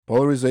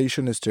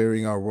Polarization is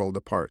tearing our world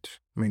apart.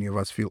 Many of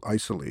us feel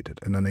isolated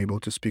and unable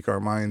to speak our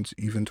minds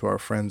even to our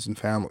friends and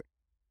family.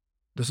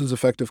 This is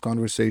Effective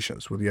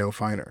Conversations with Yael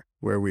Feiner,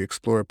 where we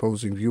explore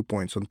opposing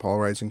viewpoints on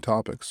polarizing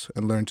topics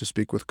and learn to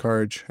speak with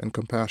courage and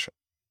compassion.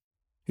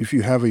 If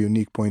you have a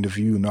unique point of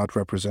view not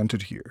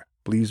represented here,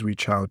 please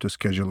reach out to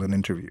schedule an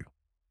interview.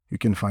 You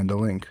can find the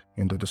link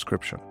in the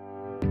description.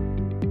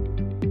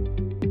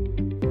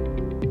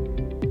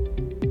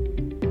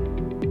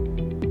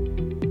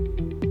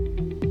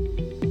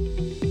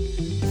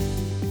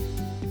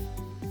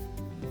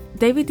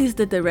 David is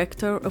the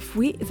director of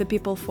We the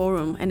People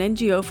Forum, an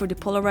NGO for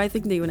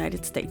depolarizing the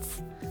United States.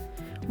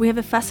 We have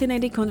a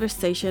fascinating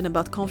conversation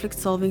about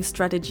conflict-solving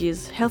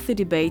strategies, healthy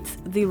debates,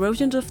 the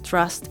erosion of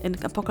trust,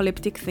 and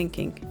apocalyptic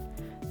thinking.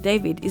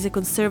 David is a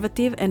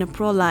conservative and a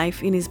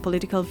pro-life in his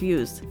political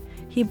views.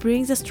 He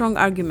brings a strong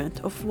argument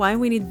of why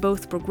we need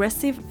both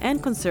progressive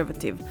and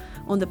conservative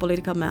on the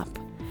political map,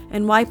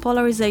 and why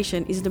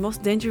polarization is the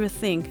most dangerous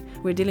thing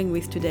we're dealing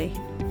with today.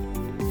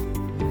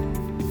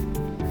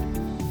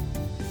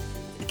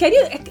 Can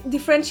you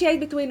differentiate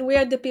between We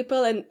Are the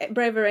People and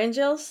Braver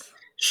Angels?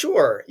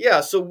 Sure.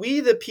 Yeah. So We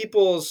the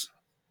People's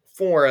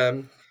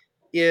Forum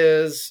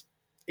is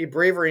a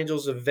Braver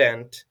Angels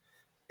event.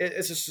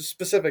 It's a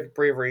specific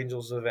Braver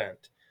Angels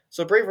event.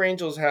 So Braver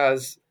Angels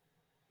has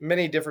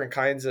many different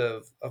kinds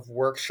of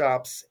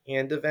workshops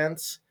and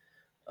events.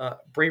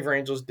 Braver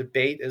Angels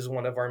Debate is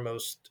one of our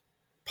most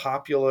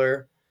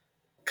popular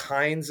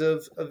kinds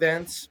of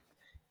events.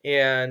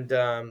 And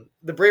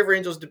the Braver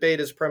Angels Debate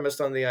is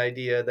premised on the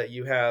idea that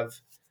you have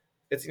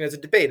it's a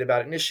debate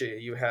about an issue.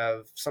 You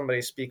have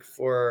somebody speak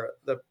for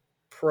the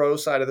pro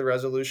side of the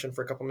resolution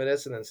for a couple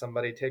minutes, and then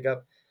somebody take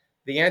up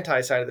the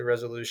anti side of the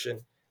resolution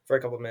for a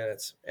couple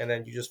minutes, and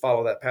then you just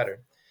follow that pattern.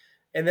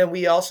 And then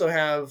we also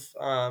have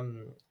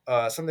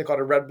something called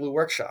a red blue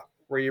workshop,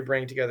 where you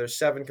bring together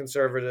 7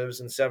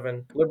 conservatives and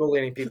 7 liberal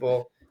leaning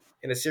people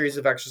in a series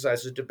of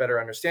exercises to better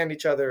understand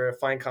each other,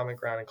 find common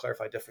ground, and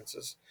clarify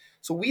differences.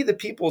 So We the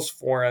People's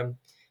Forum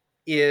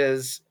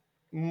is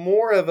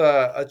more of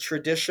a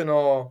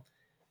traditional.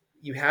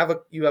 You have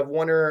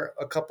one or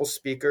a couple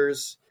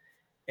speakers,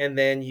 and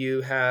then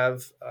you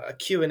have a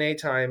Q&A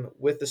time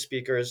with the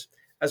speakers,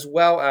 as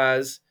well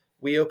as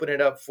we open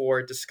it up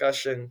for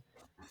discussion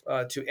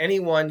to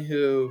anyone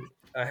who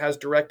has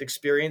direct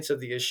experience of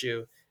the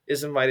issue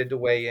is invited to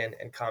weigh in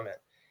and comment.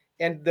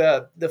 And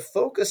the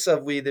focus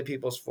of We the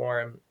People's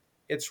Forum,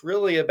 it's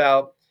really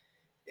about,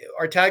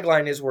 our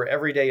tagline is where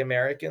everyday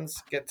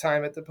Americans get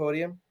time at the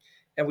podium,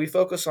 and we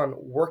focus on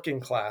working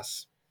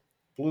class,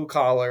 blue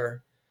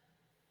collar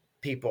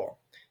people,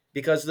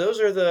 because those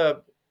are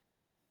the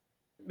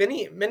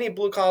many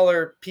blue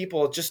collar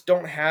people just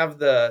don't have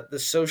the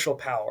social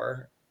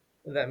power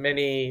that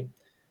many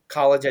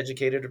college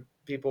educated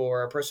people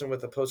or a person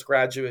with a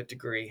postgraduate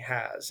degree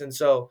has. And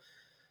so,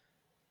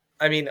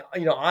 I mean,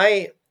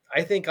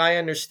 I think I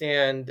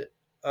understand.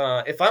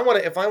 If I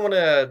want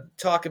to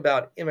talk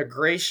about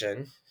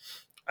immigration,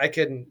 I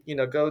can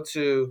go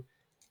to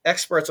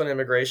experts on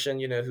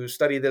immigration, who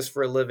study this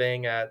for a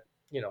living at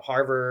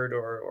Harvard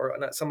or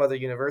some other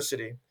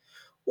university.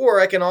 Or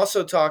I can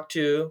also talk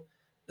to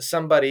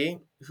somebody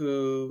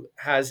who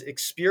has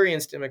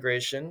experienced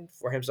immigration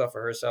for himself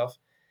or herself,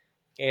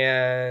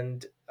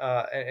 and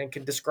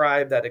can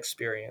describe that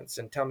experience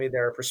and tell me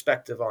their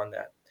perspective on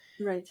that.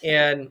 Right.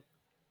 And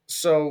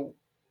so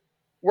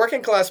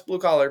working class blue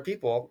collar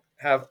people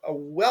have a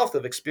wealth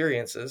of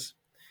experiences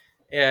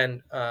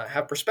and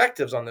have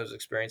perspectives on those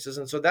experiences.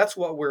 And so that's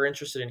what we're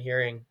interested in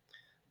hearing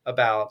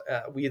about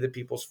We the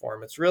People's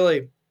Forum. It's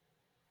really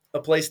a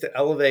place to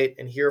elevate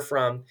and hear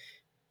from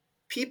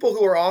people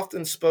who are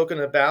often spoken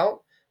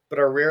about, but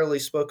are rarely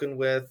spoken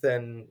with,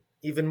 and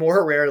even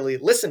more rarely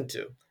listened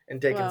to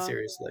and taken Wow,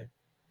 seriously.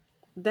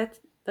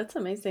 that's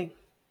amazing.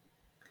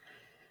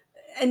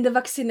 And the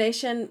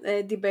vaccination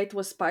debate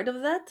was part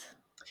of that?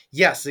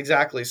 Yes,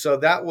 exactly. So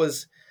that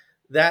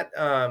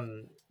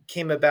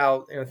came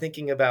about,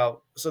 thinking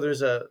about, so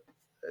there's a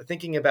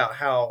thinking about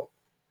how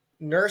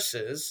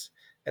nurses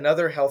and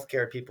other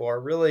healthcare people are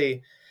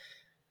really,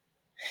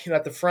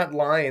 at the front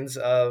lines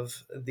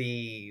of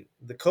the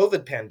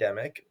COVID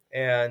pandemic.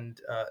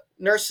 And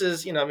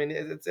nurses, I mean,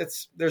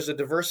 it's there's a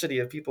diversity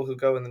of people who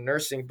go in the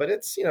nursing, but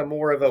it's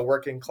more of a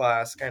working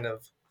class kind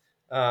of,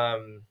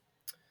 um,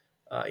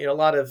 a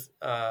lot of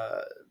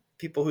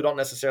people who don't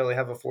necessarily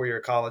have a 4-year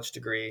college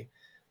degree,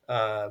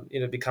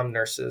 become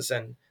nurses,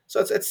 and so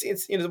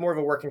it's more of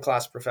a working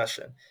class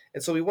profession.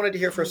 And so we wanted to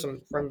hear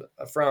from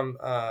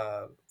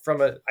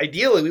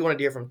ideally we wanted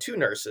to hear from 2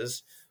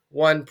 nurses,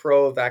 one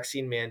pro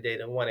vaccine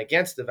mandate and one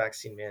against the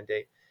vaccine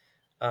mandate,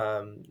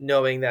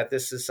 knowing that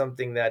this is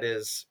something that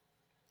is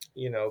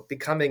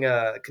becoming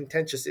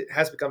it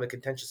has become a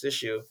contentious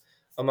issue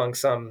among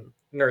some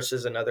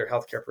nurses and other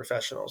healthcare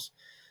professionals.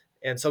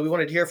 And so we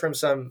wanted to hear from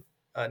some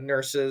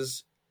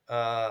nurses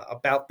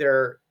about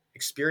their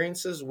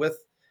experiences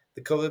with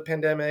the COVID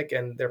pandemic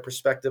and their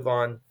perspective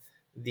on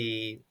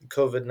the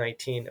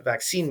COVID-19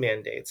 vaccine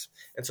mandates.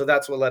 And so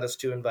that's what led us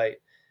to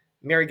invite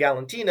Mary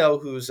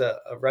Galantino, who's a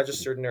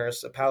registered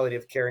nurse, a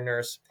palliative care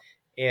nurse,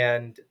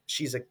 and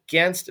she's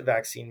against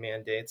vaccine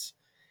mandates,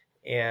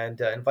 and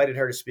invited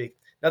her to speak.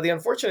 Now, the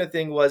unfortunate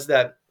thing was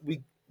that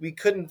we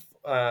couldn't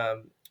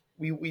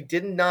we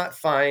did not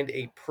find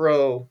a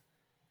pro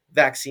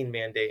vaccine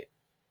mandate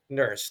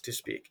nurse to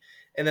speak.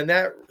 And then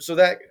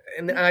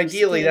and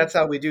ideally Interesting. that's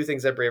how we do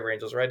things at Braver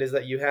Angels, right? Is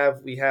that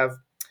we have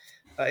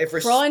if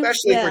we're Front,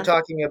 especially if we're yeah.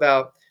 talking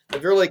about a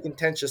really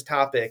contentious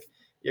topic,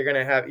 you're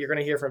going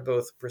to hear from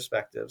both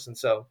perspectives, and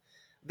so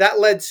that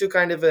led to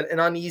kind of an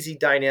uneasy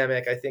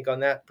dynamic, I think, on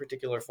that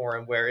particular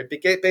forum where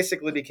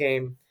basically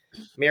became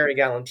Mary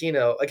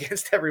Galantino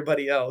against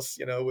everybody else,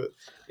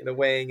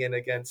 weighing in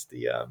against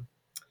the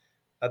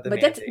But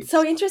that's so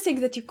mandates. interesting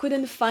that you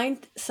couldn't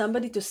find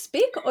somebody to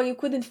speak, or you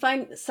couldn't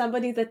find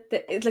somebody that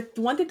like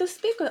wanted to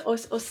speak, or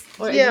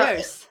a Yeah,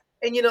 nurse.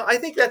 and I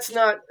think that's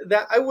not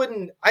that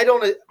I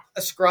don't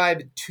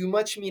ascribe too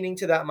much meaning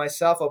to that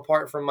myself,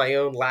 apart from my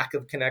own lack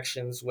of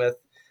connections with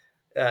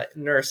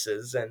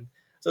nurses. And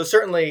so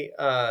certainly,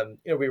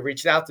 we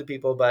reached out to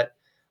people, but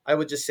I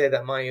would just say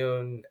that my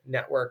own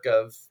network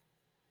of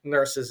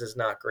nurses is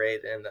not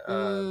great. And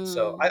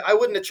so Mm, I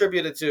wouldn't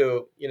attribute it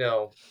to,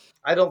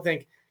 I don't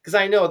think, because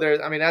I know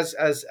there, I mean,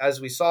 as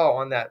we saw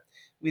on that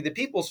We the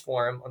People's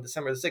Forum on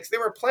December the 6th,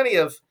 there were plenty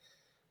of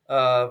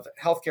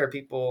healthcare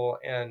people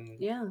and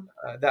yeah,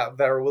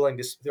 that are willing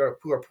to,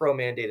 who are pro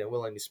mandate and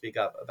willing to speak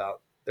up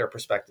about their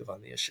perspective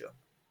on the issue.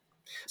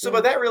 So, yeah.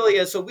 but that really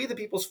is, so We the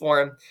People's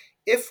Forum,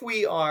 if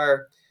we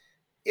are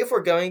if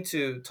we're going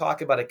to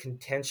talk about a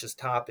contentious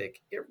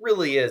topic, it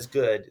really is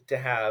good to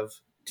have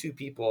two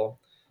people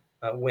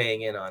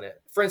weighing in on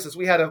it. For instance,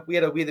 we had a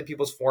We the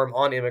People's Forum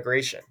on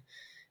immigration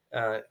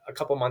a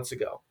couple months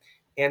ago,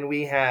 and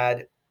we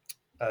had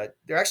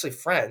they're actually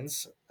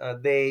friends.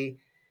 They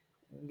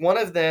One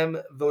of them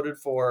voted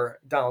for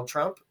Donald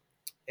Trump,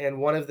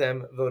 and one of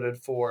them voted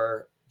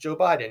for Joe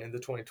Biden in the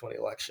 2020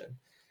 election.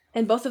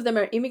 And both of them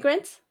are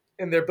immigrants.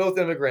 And they're both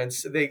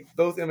immigrants. They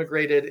both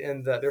immigrated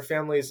their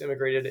families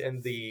immigrated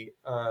in the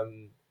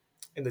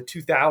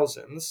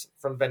 2000s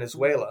from Mm.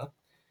 Venezuela,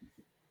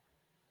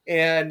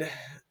 and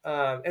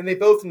they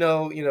both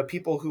know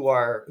people who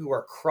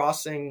are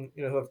crossing,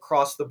 who have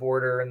crossed the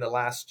border in the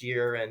last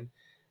year, and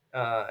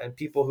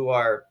people who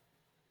are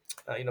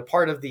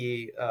part of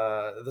the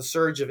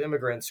surge of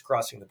immigrants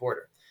crossing the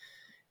border.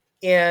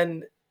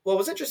 And what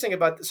was interesting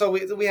about, so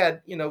we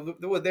had,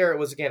 there it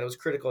was, again, it was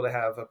critical to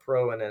have a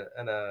pro and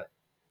a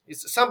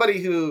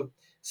somebody who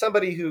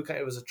kind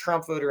of was a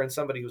Trump voter and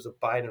somebody who was a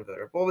Biden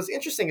voter. What was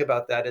interesting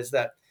about that is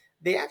that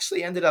they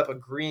actually ended up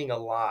agreeing a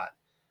lot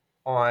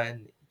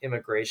on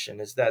immigration.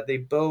 Is that they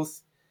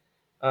both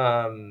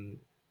um,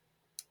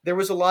 there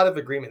was a lot of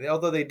agreement,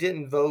 although they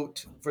didn't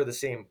vote for the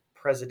same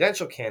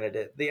presidential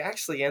candidate. They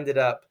actually ended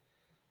up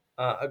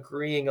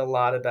agreeing a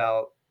lot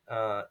about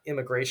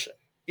immigration.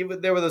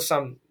 There was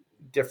some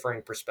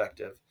differing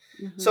perspective.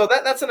 Hmm. So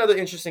that's another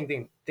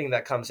interesting thing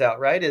that comes out,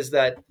 right? Is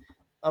that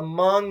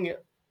among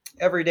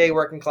everyday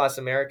working class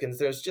Americans,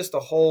 there's just a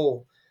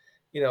whole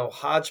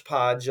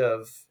hodgepodge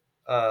of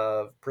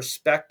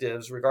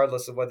perspectives,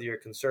 regardless of whether you're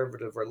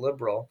conservative or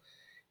liberal.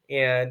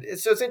 And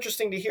it's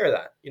interesting to hear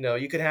that.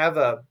 You could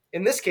have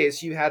in this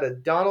case, you had a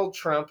Donald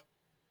Trump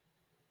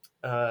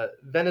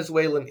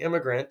Venezuelan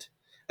immigrant,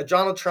 a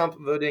Donald Trump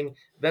voting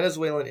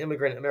Venezuelan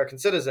immigrant American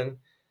citizen,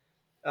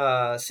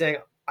 saying,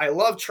 "I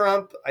love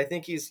Trump. I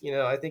think he's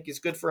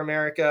good for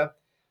America,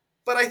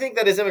 but I think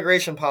that his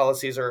immigration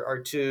policies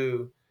are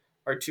too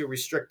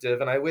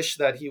restrictive, and I wish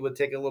that he would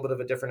take a little bit of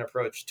a different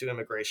approach to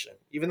immigration,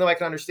 even though I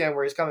can understand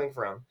where he's coming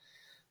from."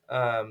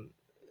 Um,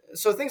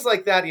 so things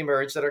like that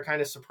emerge that are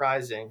kind of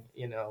surprising,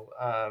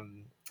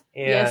 and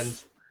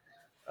Yes.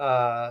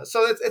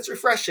 so it's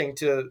refreshing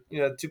to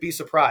be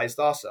surprised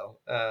also,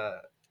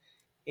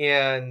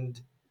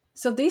 and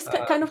So this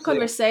kind of so yeah.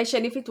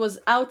 conversation, if it was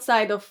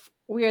outside of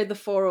We're the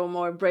Forum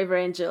or Braver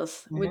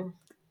Angels, would Mhm.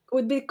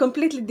 would be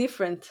completely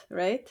different,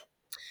 right?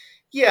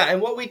 Yeah,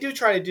 and what we do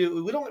try to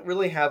do, we don't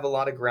really have a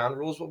lot of ground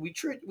rules, but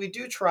we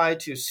do try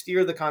to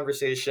steer the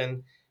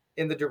conversation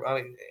I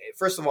mean,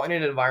 first of all, in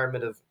an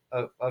environment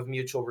of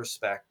mutual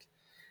respect,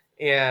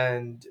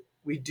 and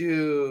we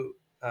do,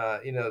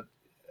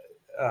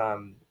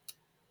 um,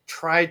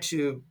 try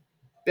to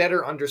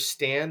better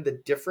understand the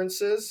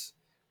differences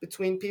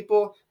between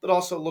people, but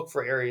also look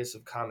for areas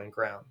of common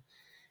ground.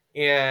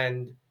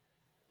 And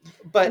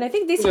And I but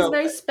think this is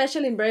very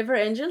special in Braver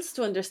Angels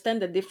to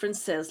understand the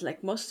differences.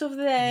 Like most of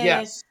the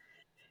yes,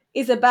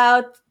 is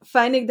about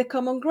finding the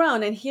common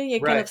ground, and here you're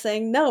kind right, of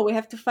saying no, we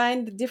have to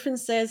find the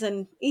differences,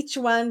 and each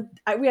one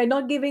we are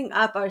not giving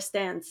up our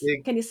stance.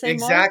 Can you say more?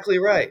 exactly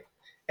right,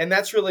 and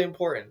that's really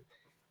important.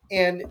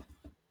 And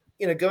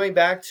going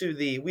back to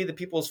the We the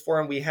People's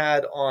Forum we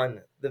had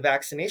on the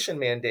vaccination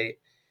mandate,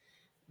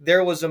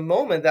 there was a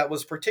moment that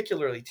was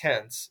particularly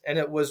tense, and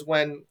it was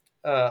when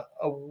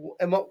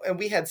and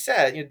we had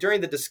said, during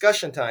the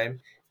discussion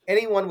time,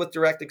 anyone with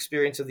direct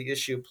experience of the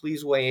issue,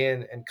 please weigh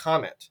in and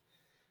comment.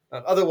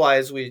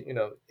 Otherwise,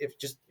 if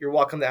just you're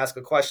welcome to ask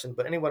a question,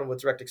 but anyone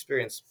with direct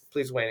experience,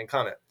 please weigh in and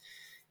comment.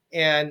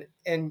 And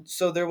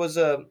so there was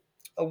a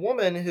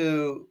woman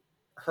who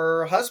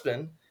her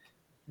husband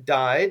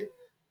died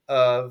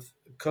of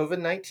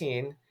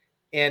COVID-19,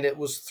 and it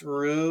was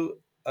through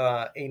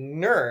a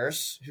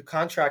nurse who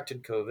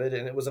contracted COVID,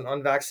 and it was an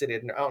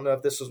unvaccinated. I don't know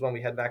if this was when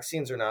we had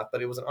vaccines or not,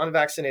 but it was an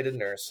unvaccinated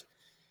nurse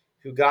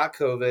who got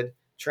COVID,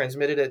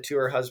 transmitted it to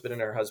her husband,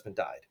 and her husband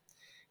died.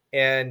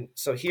 And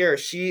so here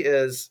she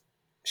is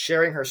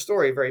sharing her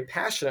story very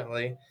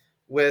passionately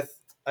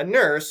with a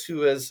nurse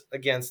who is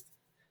against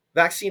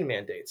vaccine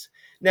mandates.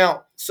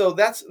 Now, so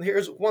that's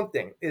here's one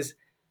thing is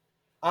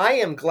I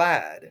am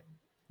glad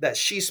that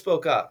she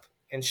spoke up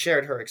and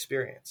shared her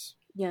experience.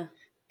 Yeah.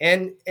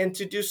 And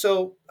to do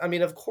so, I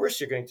mean, of course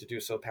you're going to do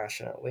so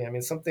passionately. I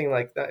mean, something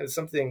like that is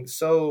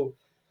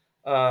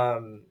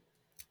um,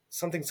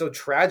 something so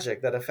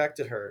tragic that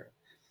affected her.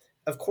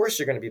 Of course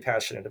you're going to be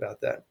passionate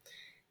about that.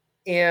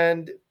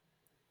 And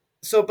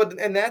so, but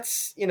and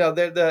that's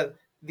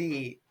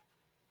the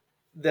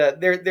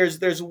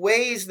there's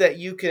ways that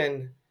you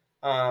can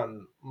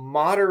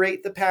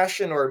moderate the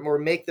passion or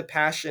make the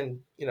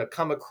passion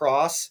come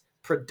across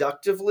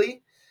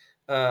productively.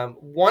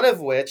 One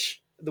of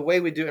which, the way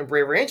we do in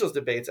Braver Angels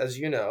debates, as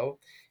you know,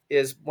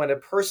 is when a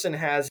person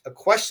has a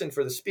question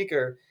for the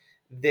speaker,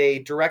 they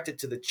direct it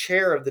to the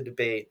chair of the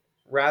debate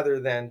rather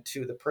than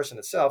to the person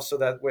itself, so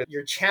that when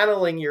you're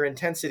channeling your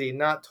intensity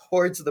not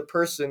towards the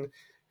person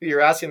who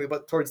you're asking,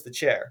 but towards the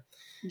chair.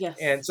 And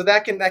Yes. so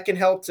that can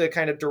help to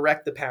kind of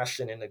direct the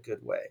passion in a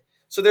good way.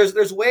 So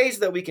there's ways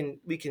that we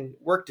can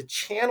work to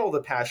channel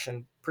the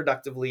passion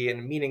productively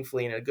and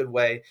meaningfully in a good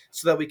way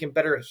so that we can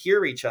better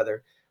hear each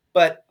other.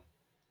 But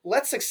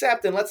let's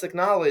accept and let's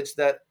acknowledge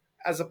that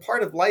as a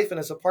part of life and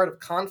as a part of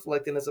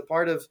conflict and as a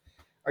part of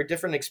our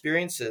different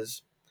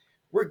experiences,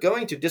 we're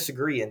going to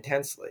disagree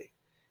intensely.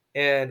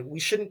 And we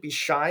shouldn't be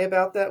shy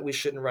about that. We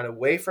shouldn't run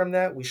away from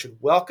that. We should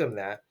welcome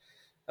that.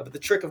 But the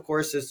trick, of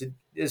course, is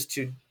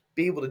to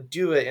be able to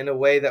do it in a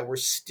way that we're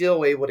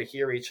still able to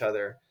hear each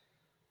other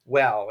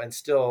well and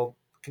still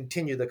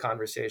continue the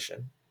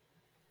conversation.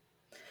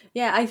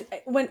 Yeah,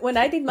 when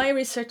I did my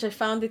research, I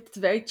found it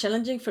very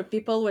challenging for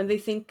people when they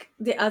think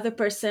the other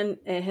person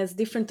has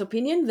different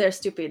opinion. They're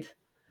stupid,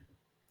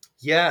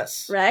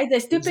 Yes, right? They're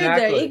stupid. They're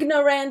exactly.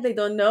 ignorant. They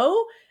don't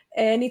know,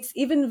 and it's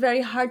even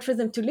very hard for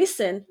them to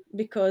listen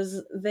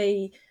because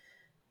they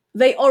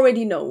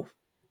already know.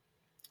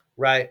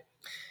 Right.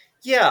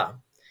 Yeah.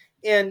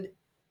 And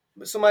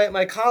so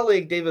my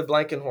colleague David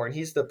Blankenhorn,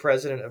 he's the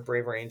president of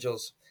Braver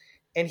Angels,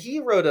 and he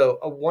wrote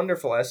a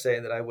wonderful essay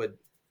that I would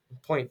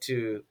point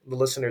to the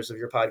listeners of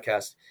your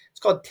podcast. It's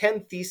called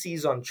 10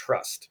 Theses on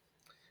Trust.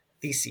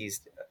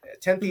 Theses.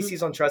 10 Hmm.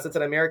 Theses on Trust. It's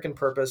an American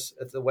Purpose.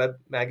 It's a web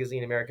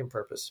magazine, American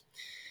Purpose.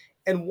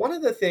 And one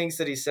of the things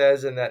that he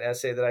says in that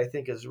essay that I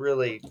think is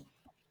really,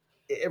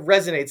 it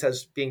resonates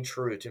as being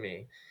true to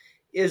me,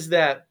 is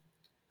that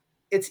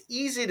it's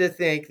easy to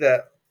think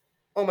that,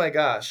 oh my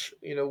gosh,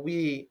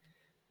 we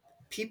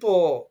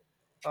people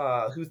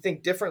who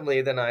think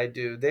differently than I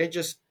do,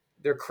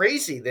 they're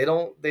crazy. They're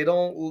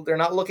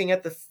not looking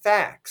at the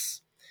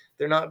facts.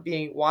 They're not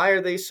being, why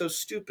are they so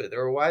stupid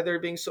or why they're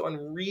being so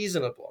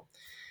unreasonable?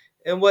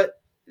 And what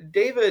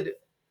David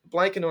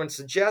Blankenhorn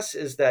suggests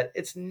is that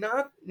it's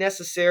not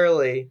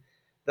necessarily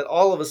that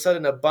all of a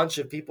sudden a bunch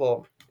of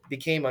people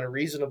became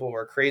unreasonable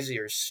or crazy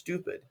or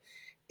stupid.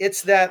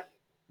 It's that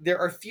there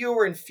are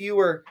fewer and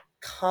fewer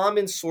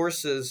common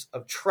sources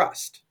of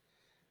trust,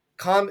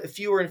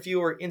 fewer and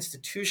fewer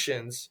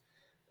institutions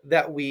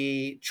that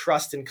we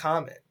trust in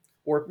common,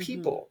 or Hmm.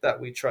 people that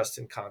we trust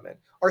in common.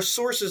 Our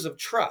sources of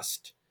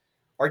trust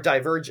are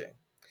diverging.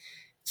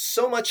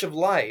 So much of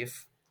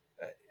life,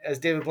 as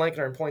David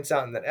Blankenhorn points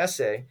out in that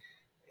essay,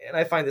 and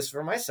I find this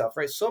for myself,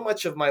 right? So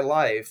much of my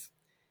life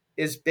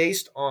is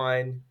based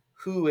on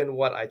who and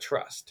what I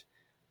trust.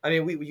 I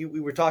mean, we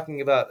were talking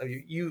about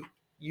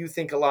you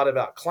think a lot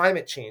about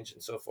climate change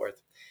and so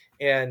forth,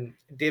 and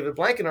David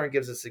Blankenhorn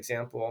gives this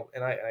example,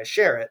 and I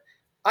share it.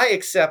 I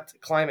accept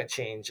climate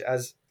change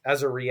as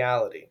a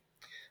reality.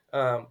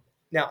 Um,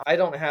 Now, I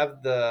don't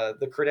have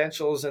the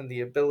credentials and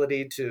the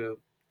ability to.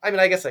 I mean,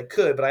 I guess I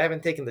could, but I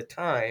haven't taken the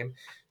time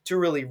to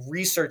really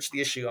research the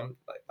issue.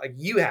 Like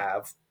you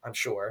have, I'm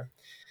sure.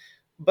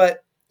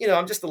 But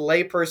I'm just a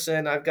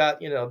layperson. I've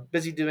got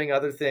busy doing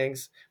other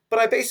things, but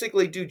I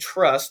basically do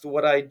trust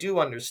what I do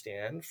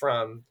understand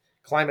from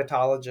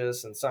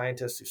climatologists and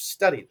scientists who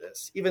study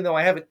this, even though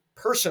I haven't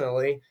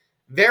personally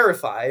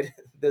verified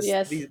this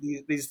Yes.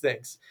 these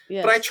things.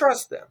 But I Yes.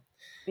 trust them.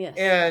 Yes.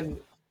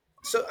 And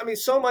so, I mean,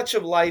 so much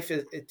of life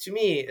to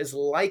me is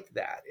like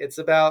that. It's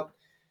about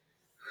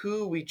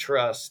who we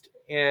trust,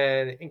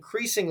 and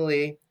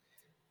increasingly,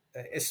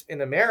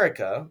 in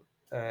America,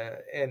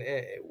 and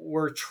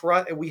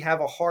we have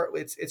a heart.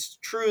 It's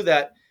true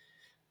that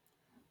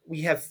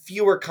we have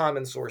fewer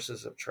common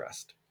sources of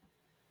trust.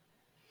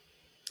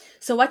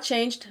 So what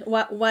changed?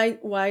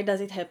 Why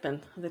does it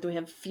happen that we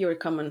have fewer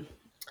common?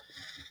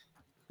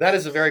 That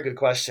is a very good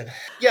question.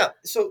 Yeah.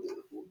 So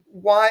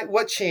why,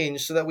 what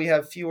changed so that we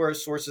have fewer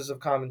sources of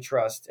common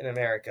trust in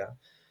America?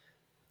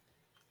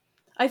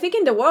 I think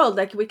in the world,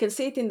 like we can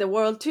see it in the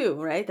world too,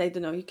 right? I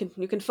don't know.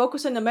 You can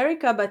focus on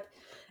America, but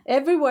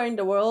everywhere in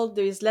the world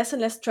there is less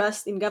and less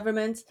trust in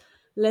governments,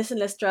 less and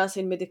less trust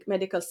in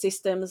medical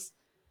systems,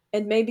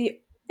 and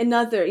maybe in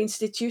other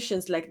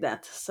institutions like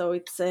that. So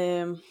it's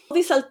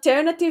this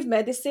alternative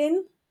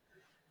medicine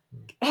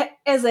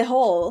as a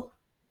whole.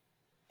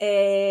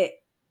 Uh,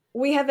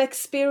 we have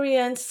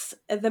experienced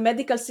the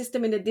medical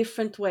system in a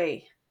different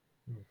way.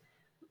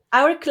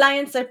 Our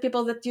clients are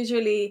people that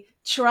usually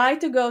try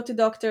to go to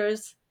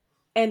doctors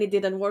and it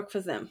didn't work for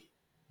them,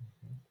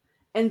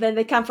 and then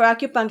they come for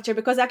acupuncture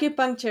because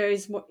acupuncture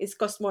is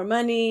cost more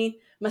money,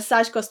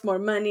 massage costs more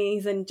money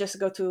than just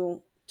go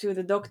to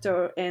the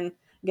doctor and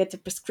get a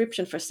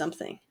prescription for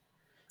something.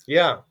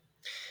 Yeah,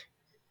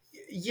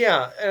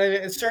 yeah, and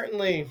it's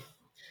certainly.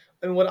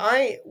 I mean, when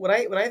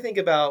I think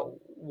about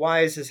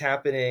why is this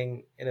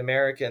happening in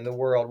America and the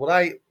world,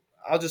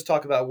 I'll just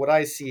talk about what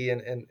I see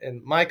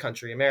in my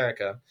country,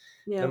 America,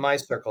 and in Yeah. my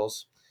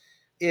circles,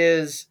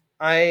 is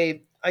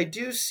I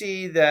do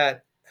see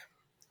that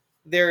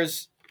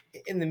there's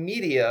in the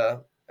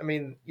media. I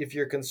mean, if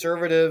you're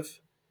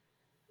conservative,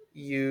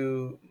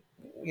 you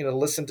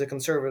listen to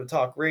conservative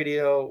talk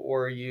radio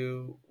or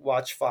you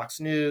watch Fox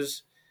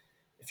News.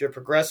 If you're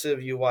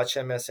progressive, you watch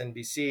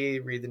MSNBC,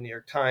 read the New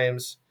York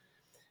Times.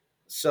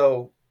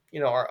 So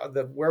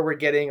where we're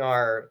getting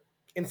our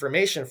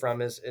information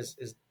from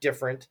is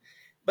different.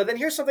 But then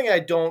here's something I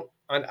don't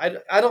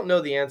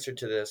know the answer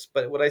to this,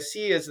 but what I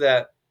see is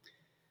that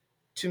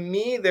to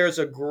me there's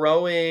a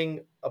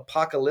growing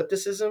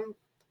apocalypticism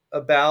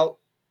about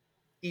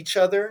each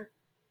other.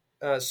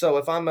 So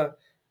if I'm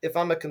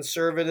a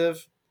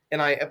conservative,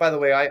 and I by the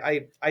way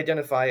I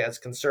identify as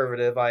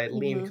conservative, I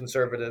lean Hmm.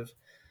 conservative.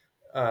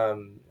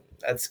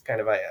 That's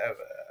kind of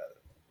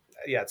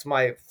yeah, it's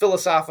my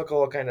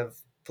philosophical kind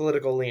of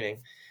political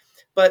leaning.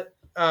 But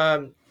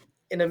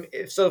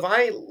so if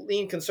I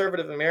lean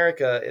conservative in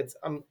America,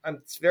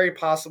 it's very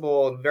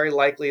possible and very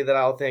likely that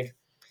I'll think,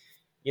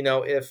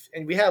 if,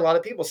 and we had a lot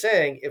of people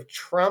saying, if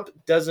Trump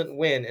doesn't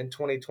win in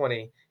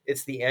 2020,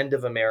 it's the end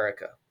of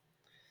America.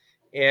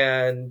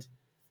 And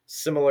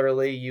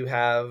similarly, you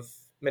have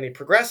many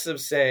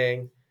progressives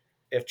saying,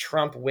 if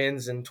Trump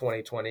wins in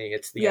 2020,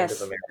 it's the end of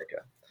Yes.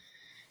 America.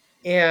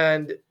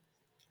 And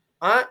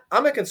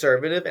I'm a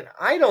conservative, and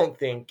I don't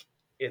think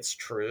it's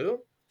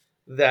true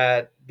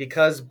that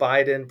because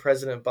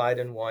President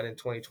Biden won in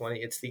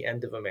 2020, it's the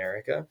end of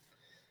America.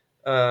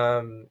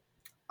 Um,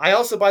 I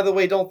also, by the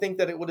way, don't think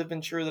that it would have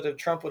been true that if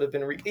Trump would have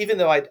been, even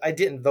though I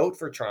didn't vote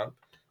for Trump,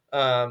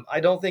 I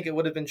don't think it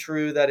would have been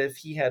true that if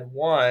he had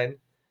won,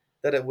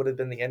 that it would have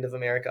been the end of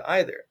America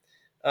either.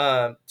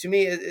 To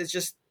me, it's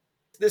just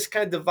this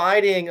kind of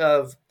dividing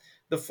of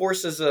the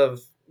forces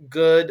of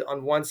good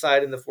on one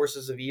side and the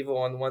forces of evil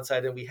on one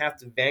side, and we have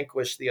to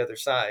vanquish the other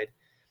side.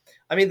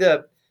 I mean,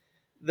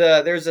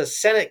 there's a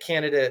Senate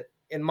candidate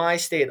in my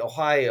state,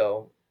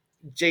 Ohio,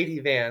 J.D.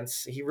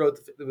 Vance. He wrote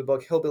the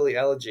book Hillbilly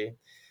Elegy,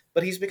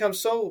 but he's become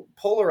so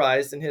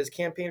polarized in his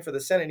campaign for the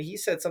Senate. And he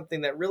said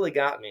something that really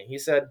got me. He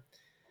said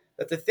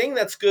that the thing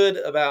that's good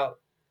about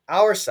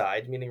our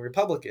side, meaning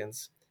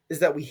Republicans, is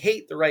that we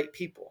hate the right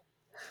people.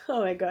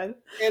 Oh my god.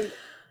 And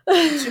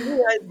to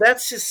me,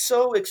 that's just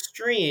so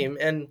extreme.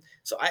 And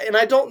so,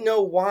 I don't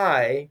know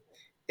why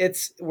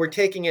we're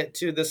taking it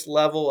to this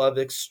level of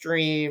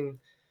extreme.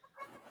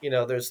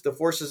 There's the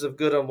forces of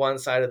good on one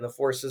side and the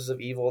forces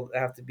of evil that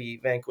have to be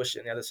vanquished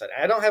on the other side.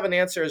 I don't have an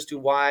answer as to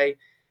why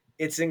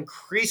it's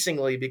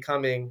increasingly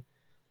becoming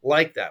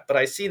like that, but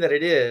I see that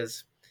it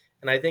is,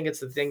 and I think it's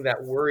the thing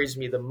that worries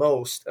me the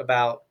most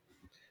about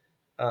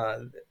uh,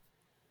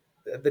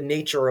 the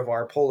nature of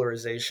our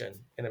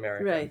polarization in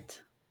America.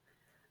 Right.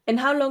 And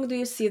how long do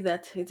you see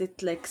that? Is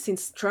it like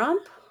since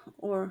Trump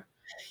or?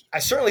 I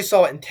certainly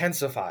saw it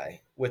intensify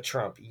with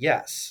Trump.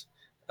 Yes.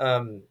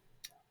 Um,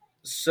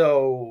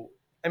 so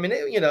I mean,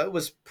 it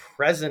was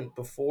present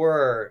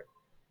before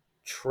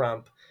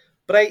Trump,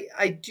 but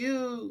I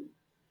do.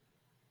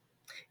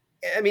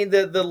 I mean,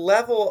 the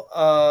level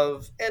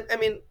of, and I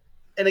mean,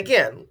 and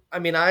again, I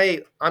mean,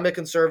 I'm a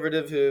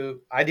conservative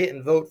who I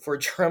didn't vote for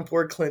Trump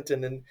or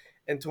Clinton in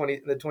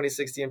the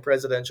 2016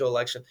 presidential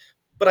election,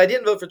 but I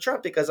didn't vote for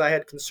Trump because I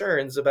had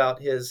concerns about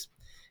his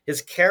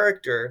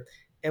character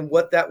and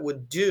what that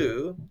would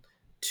do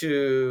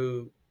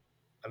to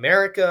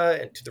America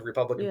and to the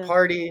Republican Yeah.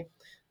 Party.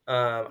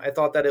 I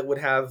thought that it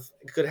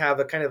could have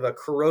a kind of a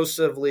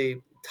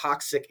corrosively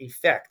toxic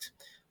effect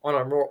on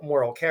our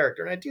moral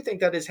character, and I do think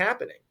that is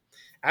happening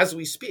as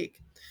we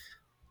speak.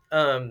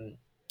 Um,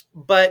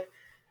 but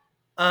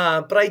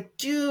but I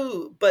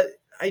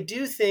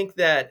do think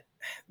that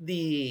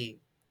the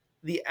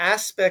the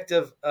aspect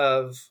of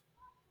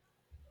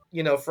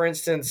for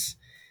instance,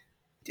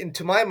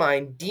 to my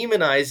mind,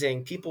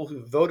 demonizing people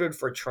who voted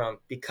for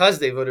Trump because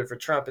they voted for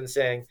Trump and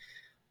saying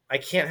I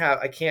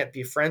can't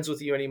be friends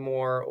with you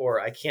anymore, or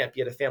I can't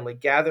be at a family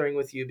gathering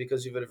with you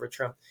because you voted for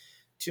Trump.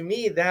 To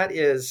me, that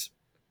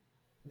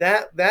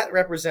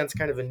represents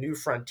kind of a new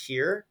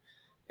frontier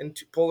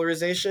into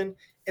polarization.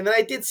 And then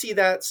I did see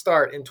that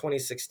start in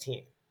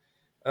 2016.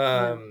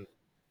 Yeah.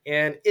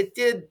 And it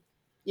did,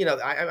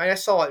 I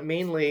saw it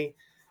mainly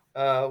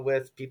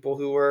with people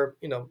who were,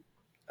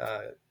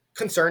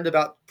 concerned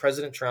about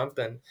President Trump.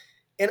 And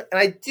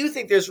I do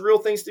think there's real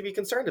things to be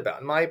concerned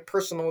about. In my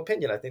personal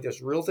opinion, I think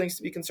there's real things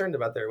to be concerned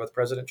about there with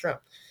President Trump.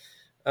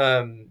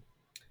 Um,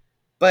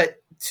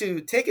 but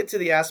to take it to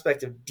the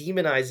aspect of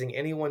demonizing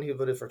anyone who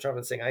voted for Trump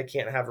and saying, I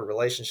can't have a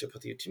relationship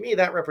with you, to me,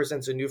 that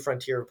represents a new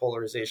frontier of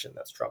polarization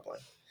that's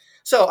troubling.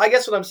 So I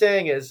guess what I'm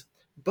saying is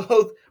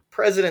both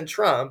President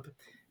Trump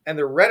and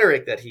the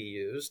rhetoric that he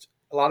used,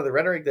 a lot of the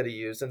rhetoric that he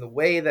used, and the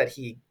way that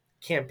he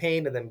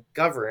campaigned and then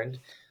governed,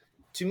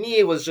 to me,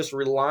 it was just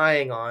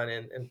relying on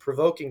and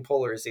provoking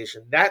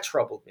polarization. That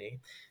troubled me.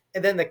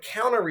 And then the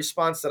counter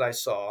response that I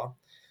saw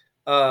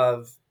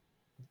of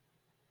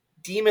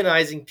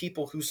demonizing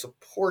people who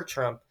support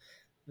Trump,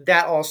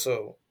 that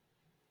also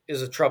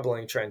is a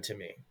troubling trend to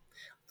me.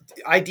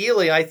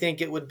 Ideally, I think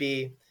it would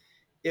be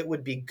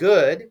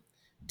good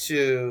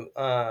to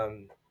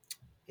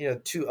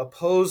to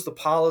oppose the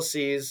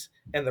policies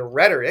and the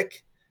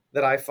rhetoric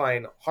that I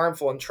find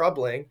harmful and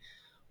troubling,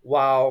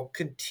 while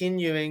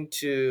continuing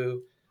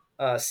to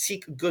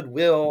seek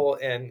goodwill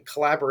and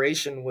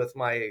collaboration with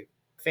my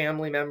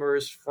family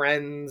members,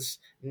 friends,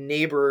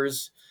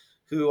 neighbors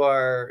who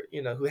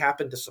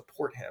happen to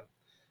support him.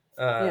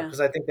 Yeah. Because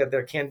I think that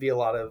there can be a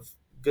lot of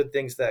good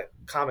things, that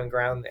common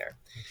ground there.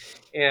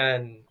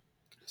 And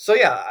so,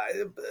 yeah,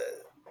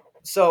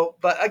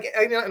 but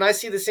and I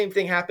see the same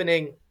thing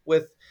happening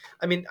with,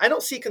 I mean, I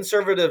don't see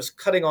conservatives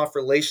cutting off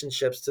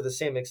relationships to the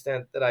same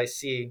extent that I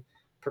see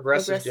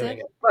progressives doing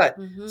Progressive. it. But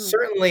Mm-hmm.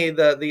 certainly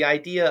the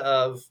idea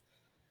of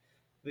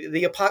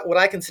what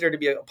I consider to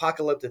be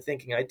apocalyptic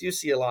thinking, I do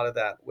see a lot of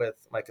that with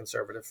my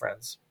conservative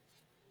friends.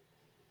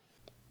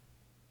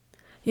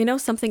 You know,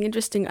 something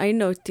interesting I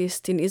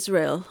noticed in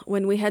Israel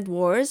when we had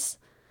wars,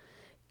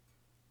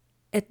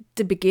 at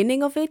the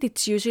beginning of it,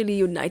 it's usually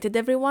united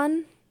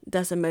everyone.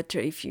 Doesn't matter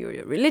if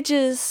you're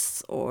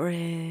religious or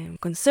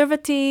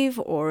conservative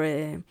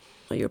or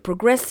you're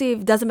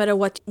progressive. Doesn't matter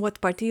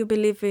what party you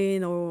believe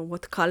in or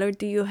what color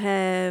do you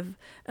have.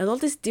 And all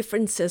these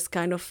differences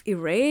kind of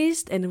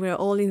erased, and we're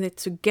all in it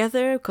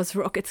together because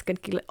rockets can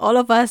kill all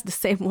of us the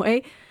same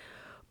way.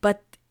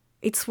 But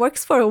it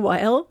works for a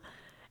while,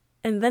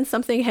 and then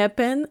something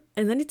happened,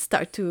 and then it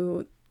started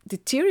to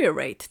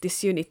deteriorate,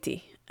 this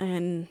unity.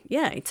 And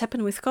yeah, it's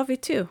happened with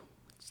COVID too.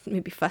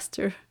 Maybe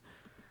faster.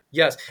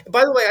 Yes.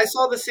 By the way, I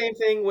saw the same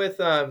thing with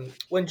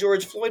when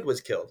George Floyd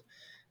was killed.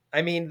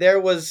 I mean,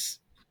 there was,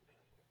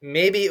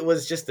 maybe it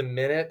was just a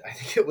minute. I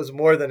think it was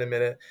more than a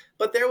minute,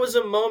 but there was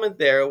a moment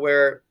there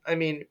where, I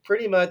mean,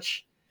 pretty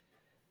much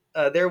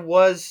there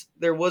was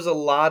a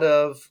lot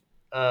of,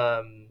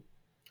 um,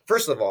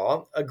 first of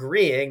all,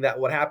 agreeing that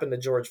what happened to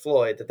George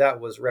Floyd, that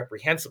was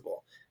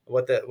reprehensible,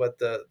 what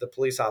the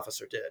police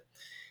officer did.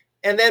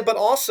 And then, but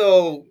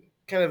also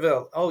kind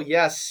of oh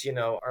yes,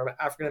 our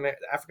African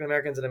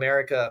Americans in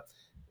America,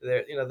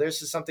 there's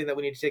just something that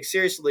we need to take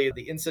seriously,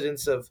 the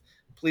incidents of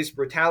police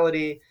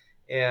brutality,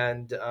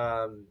 and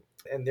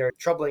their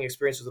troubling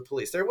experience with the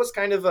police. There was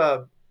kind of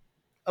a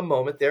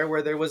moment there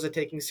where there was a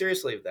taking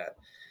seriously of that.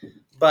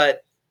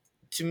 But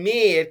to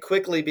me, it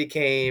quickly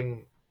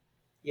became,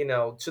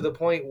 to the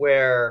point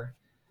where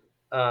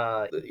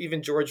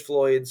even George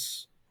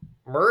Floyd's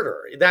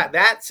murder,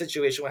 that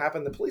situation, what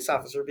happened to the police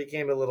officer,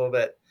 became a little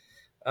bit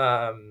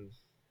um,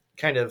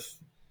 kind of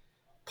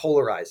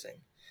polarizing.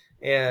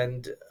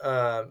 And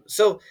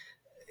so,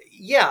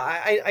 yeah,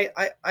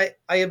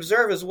 I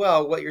observe as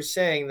well what you're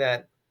saying,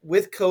 that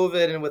with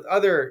COVID and with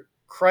other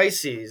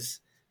crises,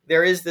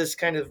 there is this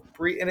kind of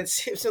brief, and it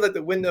seems like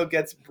the window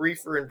gets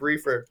briefer and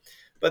briefer,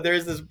 but there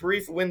is this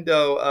brief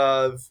window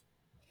of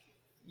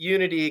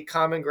unity,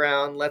 common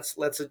ground. Let's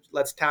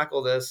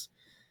tackle this,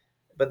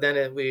 but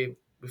then we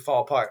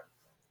fall apart.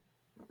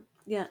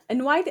 Yeah.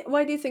 And why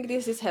do you think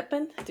this has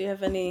happened? Do you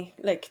have any,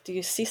 like, do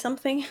you see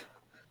something?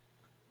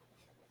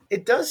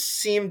 It does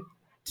seem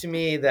to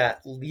me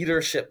that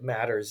leadership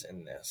matters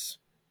in this.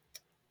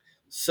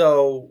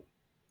 So,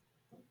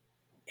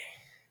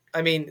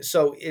 I mean,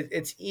 so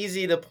it's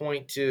easy to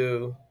point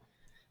to,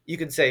 you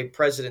could say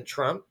President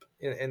Trump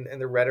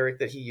and the rhetoric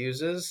that he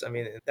uses. I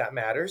mean, that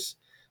matters.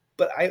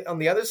 But on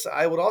the other side,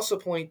 I would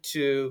point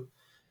to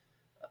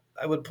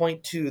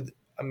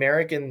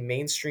American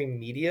mainstream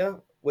media,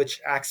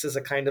 which acts as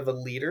a kind of a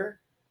leader.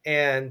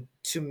 And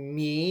to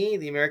me,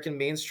 the American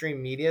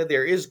mainstream media,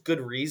 there is good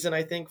reason,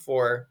 I think,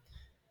 for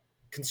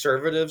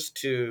conservatives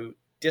to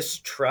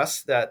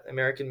distrust that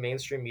American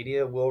mainstream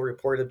media will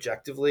report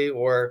objectively,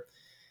 or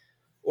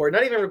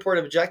not even report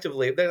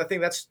objectively. I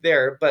think that's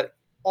there, but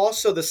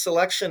also the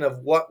selection of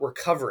what we're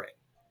covering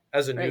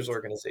as a news Right.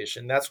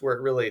 organization. That's where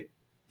it really,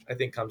 I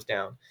think, comes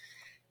down.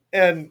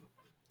 And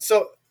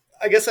so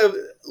I guess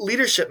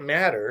leadership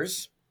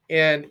matters.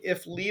 And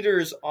if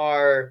leaders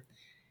are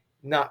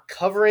not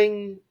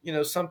covering,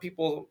 some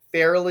people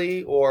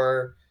fairly,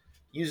 or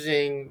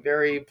using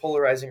very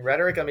polarizing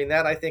rhetoric, I mean,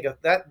 that I think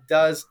that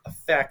does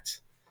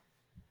affect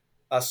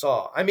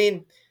saw. I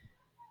mean,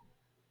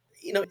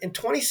 in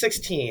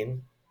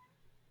 2016,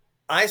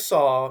 I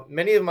saw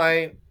many of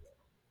my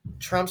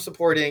Trump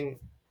supporting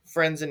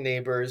friends and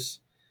neighbors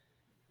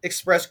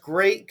express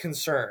great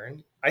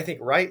concern, I think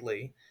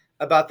rightly,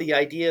 about the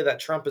idea that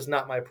Trump is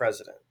not my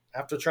president.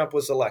 After Trump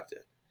was elected,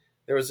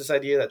 there was this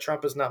idea that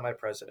Trump is not my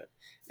president.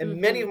 And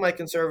many Mm-hmm. of my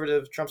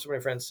conservative Trump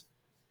supporting friends,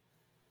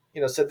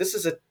 said this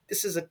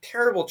is a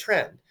terrible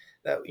trend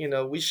that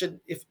we should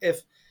if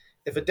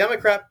a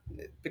Democrat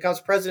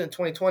becomes president in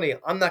 2020,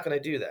 I'm not going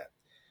to do that.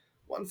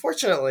 Well,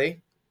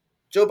 unfortunately,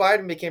 Joe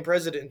Biden became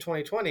president in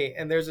 2020,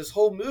 and there's this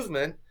whole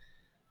movement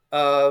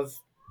of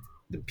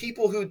the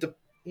people who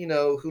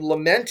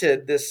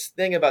lamented this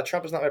thing about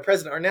Trump is not my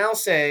president are now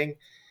saying,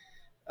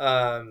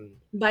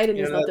 Biden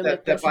is not the my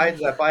that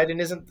president. Biden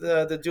isn't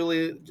the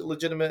duly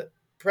legitimate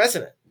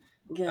president,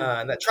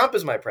 Yeah. and that Trump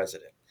is my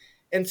president.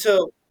 And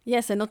so,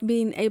 Yes, and not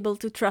being able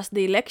to trust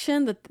the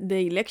election, that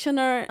the election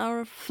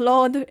are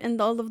flawed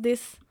and all of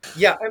this.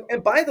 yeah,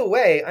 and by the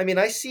way, I mean,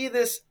 I see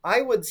this.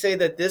 I would say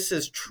that this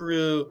is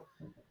true.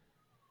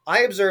 I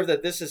observe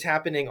that this is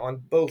happening on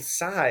both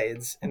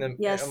sides and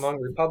Yes.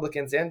 among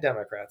Republicans and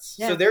Democrats.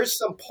 So Yeah. there's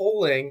some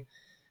polling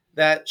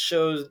that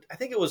shows, I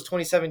think it was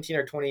 2017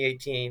 or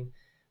 2018,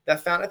 that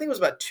found, I think it was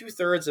about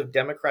 2/3 of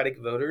Democratic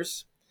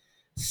voters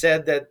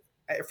said that,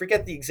 I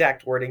forget the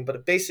exact wording,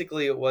 but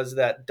basically it was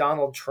that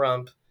Donald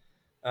Trump,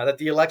 that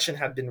the election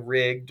had been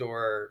rigged,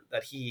 or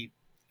that he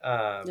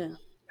Yeah.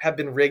 had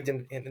been rigged,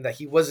 and that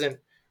he wasn't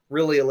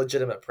really a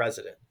legitimate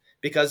president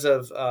because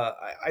of,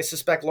 I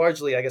suspect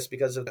largely, I guess,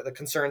 because of the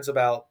concerns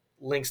about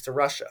links to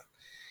Russia.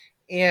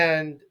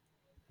 And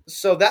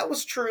so that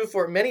was true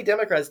for many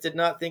Democrats did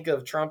not think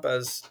of Trump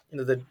as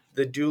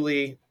the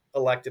duly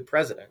elected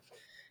president.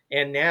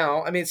 And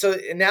now, I mean, so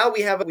now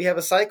we have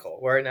a cycle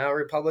where now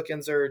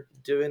Republicans are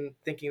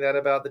thinking that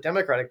about the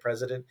Democratic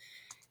president.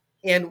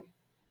 And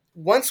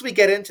once we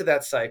get into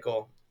that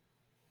cycle,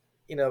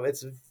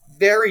 it's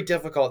very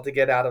difficult to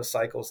get out of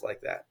cycles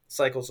like that,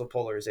 cycles of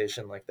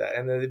polarization like that,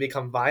 and then they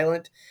become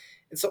violent.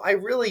 And so I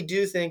really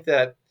do think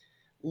that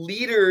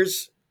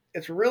leaders,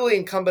 it's really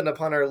incumbent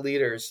upon our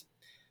leaders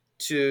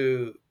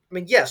to, I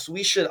mean, yes,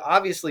 we should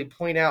obviously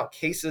point out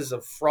cases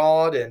of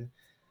fraud and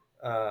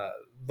uh,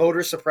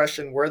 voter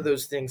suppression where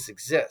those things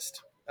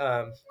exist.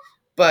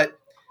 But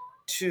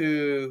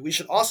we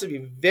should also be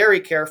very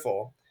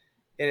careful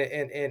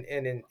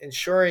in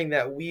ensuring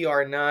that we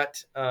are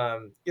not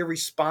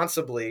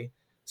irresponsibly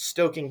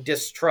stoking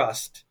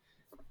distrust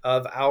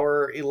of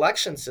our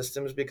election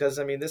systems, because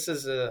I mean this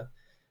is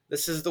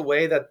the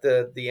way that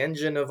the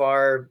engine of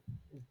our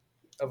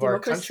country,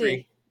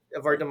 Democracy.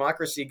 of our Yeah.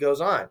 democracy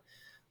goes on.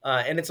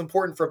 And it's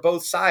important for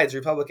both sides,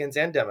 Republicans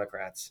and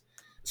Democrats.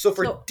 So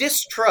for So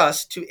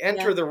distrust to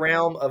enter yeah. the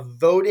realm of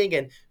voting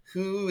and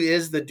who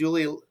is the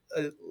duly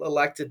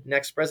elected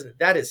next president,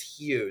 that is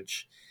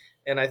huge.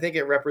 And I think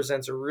it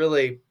represents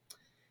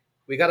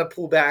we got to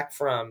pull back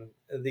from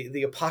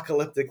the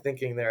apocalyptic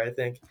thinking there, I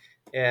think,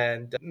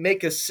 and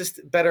make a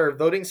better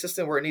voting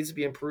system where it needs to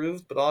be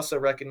improved, but also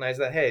recognize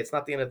that, hey, it's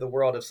not the end of the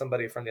world if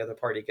somebody from the other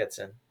party gets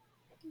in.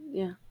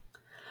 Yeah.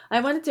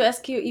 I wanted to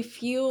ask you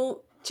if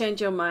you change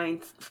your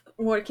mind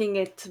working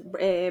at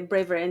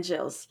Braver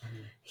Angels,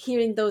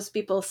 hearing those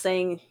people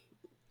saying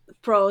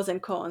pros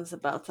and cons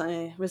about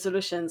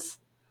resolutions,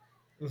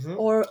 Hmm.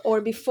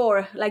 or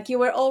before, like you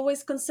were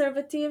always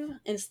conservative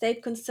and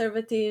stayed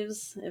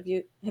conservatives. Have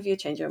you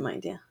changed your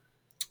mind? Yeah.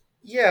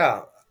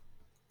 Yeah,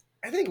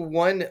 I think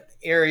one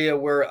area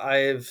where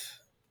I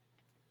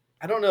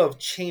don't know if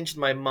changed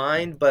my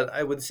mind, but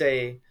I would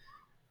say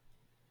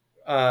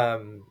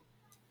um,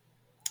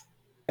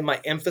 my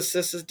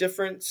emphasis is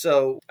different.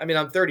 So, I mean,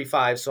 I'm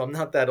 35, so I'm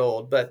not that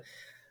old, but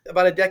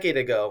about a decade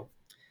ago,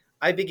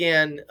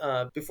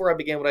 before I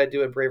began what I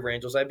do at Braver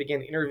Angels, I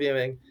began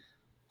interviewing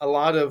a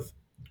lot of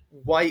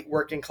white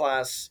working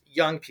class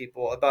young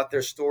people about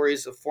their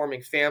stories of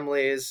forming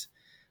families,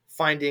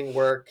 finding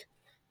work,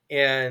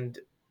 and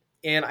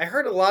I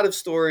heard a lot of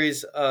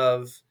stories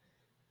of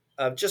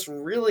just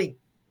really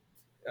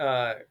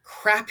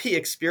crappy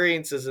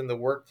experiences in the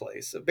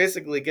workplace, of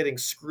basically getting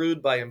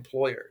screwed by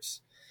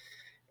employers.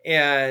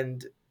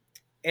 And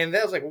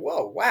that was like,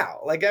 whoa,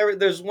 wow! Like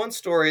there's one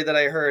story that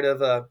I heard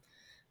of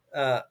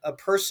a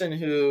person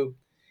who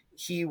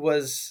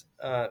his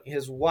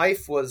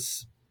wife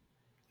was,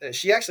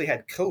 she actually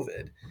had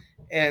COVID,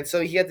 and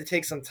so he had to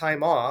take some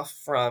time off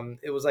from,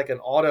 it was like an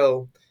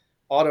auto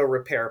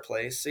repair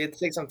place. So he had to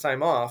take some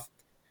time off,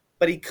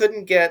 but he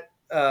couldn't get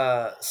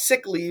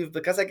sick leave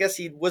because I guess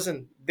he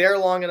wasn't there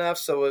long enough.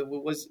 So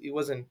he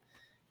wasn't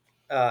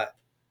uh,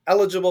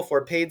 eligible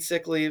for paid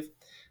sick leave,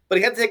 but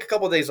he had to take a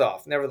couple of days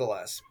off,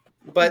 nevertheless.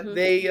 But Hmm.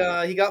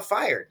 he got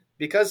fired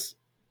because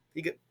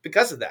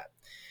of that.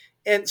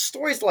 And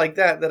stories like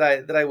that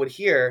I would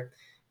hear,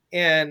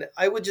 and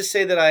I would just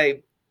say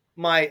that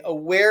my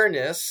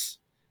awareness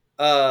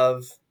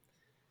of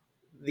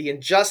the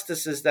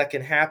injustices that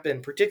can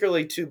happen,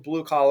 particularly to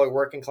blue collar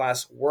working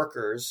class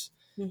workers,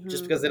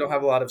 just Hmm. because they don't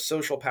have a lot of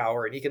social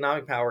power and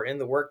economic power in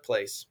the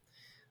workplace.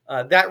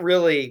 that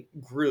really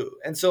grew.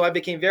 And so I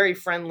became very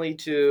friendly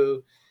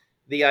to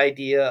the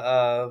idea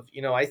of,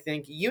 I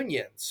think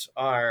unions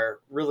are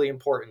really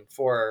important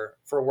for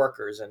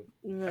workers. And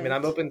I mean,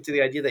 I'm Right. open to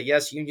the idea that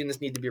yes,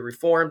 unions need to be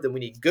reformed and we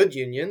need good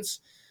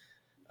unions.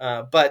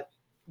 But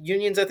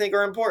unions, I think,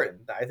 are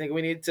important. I think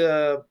we need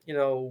to,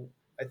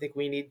 I think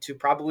we need to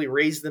probably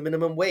raise the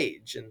minimum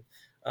wage. And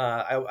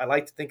I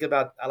like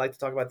to I like to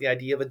talk about the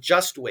idea of a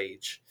just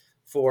wage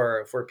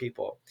for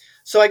people.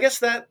 So I guess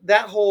that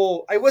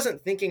whole, I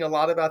wasn't thinking a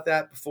lot about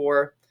that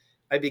before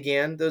I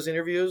began those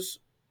interviews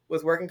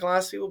with working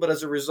class people, but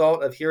as a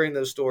result of hearing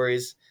those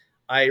stories,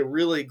 I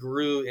really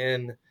grew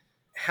in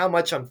how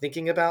much I'm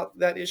thinking about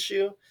that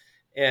issue.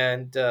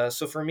 And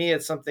so for me,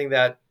 it's something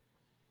that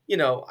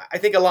I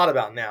think a lot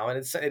about now, and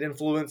it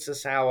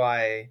influences how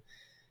I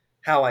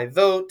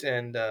vote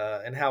and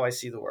how I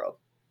see the world.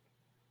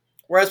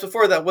 Whereas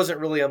before, that wasn't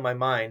really on my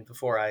mind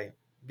before I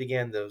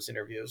began those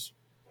interviews.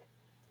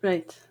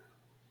 Right.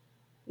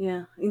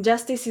 Yeah.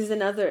 Injustice is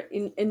in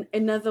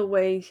another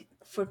way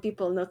for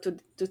people not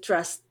to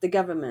trust the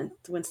government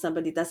when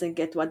somebody doesn't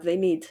get what they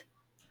need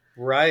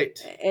Right.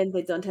 and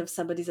they don't have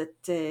somebody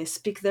that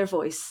speak their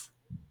voice.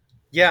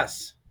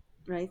 Yes.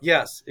 Right.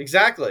 Yes.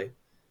 Exactly.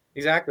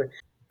 Exactly.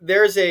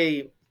 There's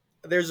a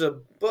there's a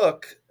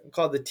book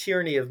called The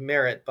Tyranny of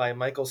Merit by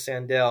Michael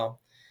Sandel,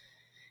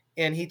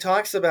 and he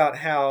talks about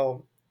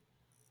how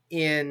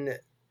in,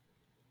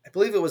 I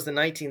believe it was the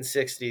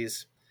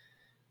 1960s,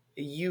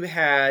 you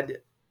had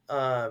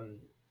um,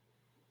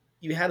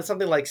 you had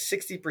something like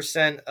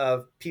 60%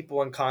 of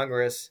people in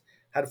Congress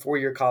had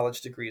 4-year college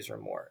degrees or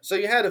more. So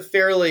you had a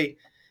fairly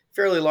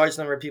large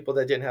number of people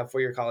that didn't have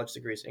 4-year college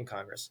degrees in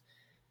Congress.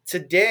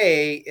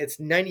 Today, it's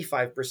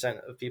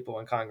 95% of people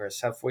in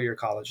Congress have 4-year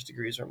college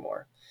degrees or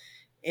more.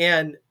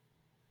 And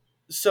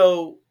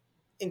so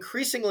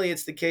increasingly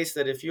it's the case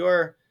that if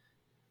you're,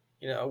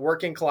 a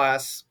working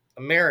class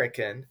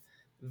American,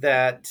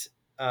 that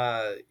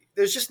uh,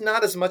 there's just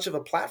not as much of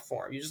a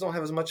platform. You just don't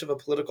have as much of a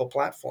political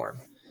platform.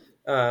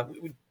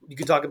 You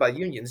could talk about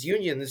unions.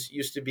 Unions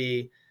used to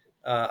be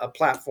a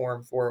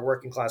platform for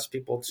working class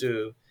people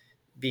to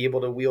be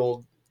able to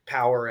wield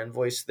power and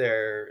voice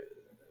their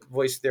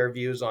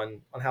views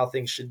on how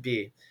things should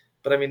be.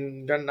 But I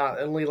mean, they're not,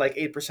 only like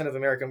 8% of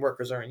American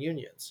workers are in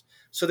unions.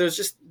 So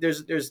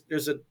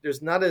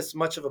there's not as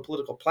much of a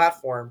political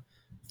platform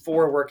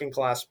for working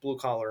class blue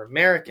collar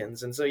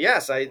Americans. And so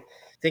yes, I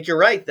think you're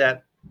right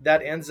that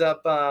that ends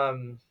up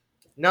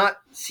not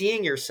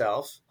seeing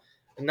yourself,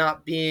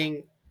 not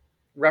being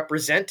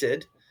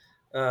represented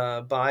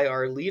by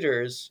our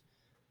leaders,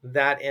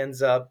 that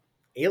ends up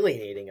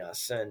alienating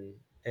us and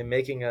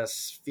making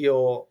us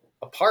feel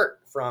apart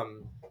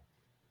from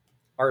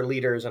our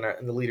leaders and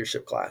the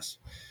leadership class.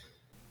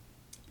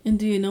 And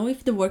do you know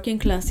if the working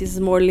class is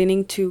more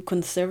leaning to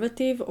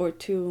conservative or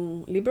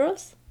to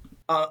liberals?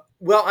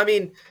 Well, I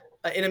mean,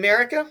 in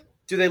America,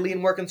 do they lean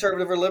more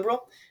conservative or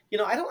liberal?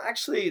 I don't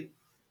actually.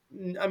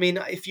 I mean,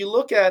 if you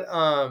look at,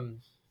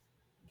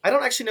 I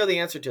don't actually know the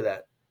answer to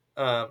that.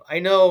 I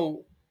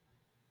know,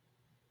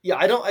 yeah,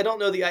 I don't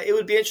know the. It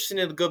would be interesting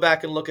to go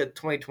back and look at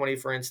 2020,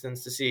 for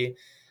instance, to see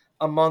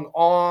among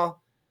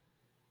all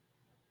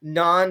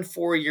non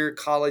 4-year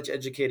college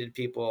educated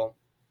people,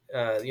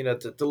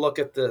 to look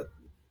at the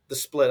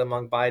split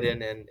among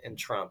Biden and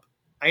Trump.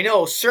 I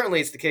know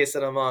certainly it's the case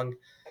that among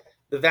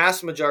the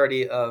vast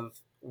majority of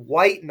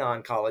white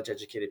non college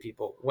educated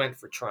people went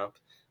for Trump,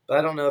 but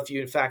I don't know if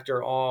you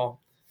factor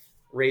all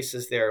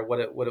races there,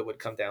 what it would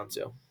come down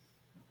to.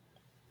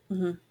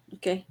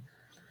 Okay.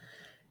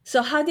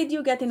 So how did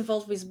you get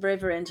involved with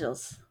Braver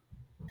Angels?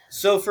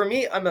 So for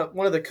me, I'm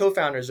one of the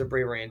co-founders of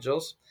Braver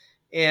Angels,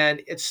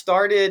 and it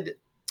started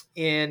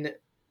in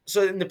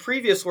so in the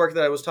previous work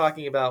that I was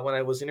talking about when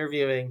I was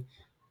interviewing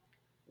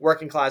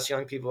working class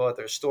young people about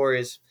their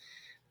stories.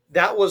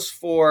 That was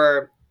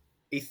for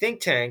a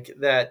think tank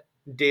that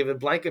David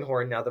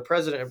Blankenhorn, now the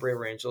president of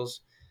Braver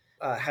Angels,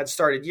 had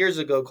started years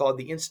ago called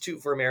the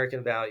Institute for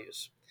American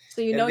Values.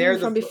 So you know And him they're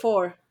from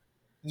before.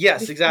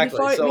 yes, exactly.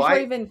 So Before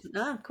even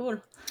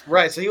cool.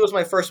 right. So he was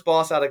my first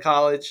boss out of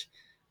college.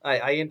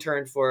 I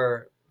interned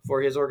for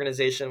his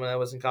organization when I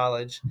was in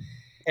college,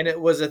 and it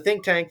was a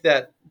think tank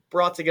that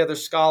brought together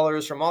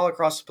scholars from all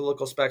across the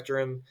political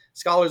spectrum,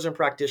 scholars and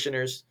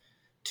practitioners,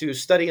 to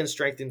study and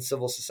strengthen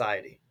civil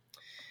society.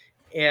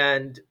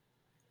 And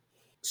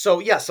so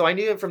yeah, so I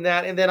knew him from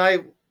that, and then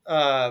I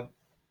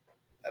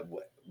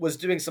was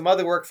doing some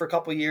other work for a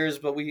couple of years,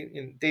 but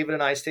David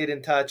and I stayed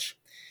in touch.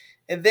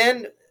 And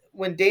then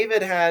when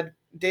David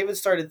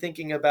started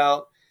thinking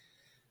about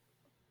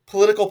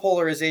political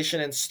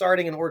polarization and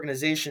starting an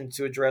organization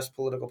to address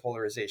political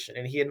polarization,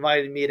 and he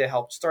invited me to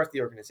help start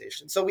the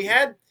organization. So we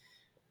had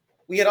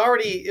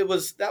already,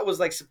 that was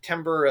like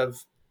September of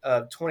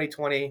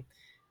 2020.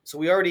 So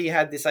we already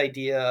had this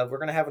idea of we're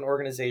going to have an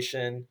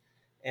organization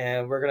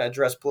and we're going to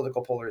address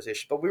political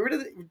polarization, but we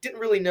really didn't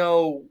really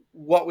know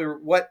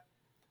what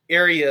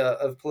area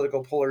of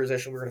political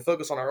polarization we were going to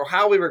focus on, or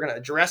how we were going to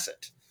address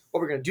it, what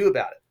we are going to do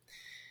about it.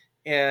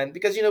 And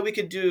because we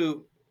could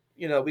do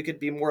we could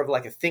be more of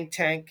like a think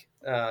tank,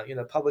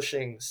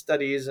 publishing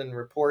studies and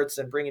reports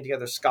and bringing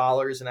together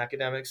scholars and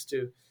academics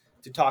to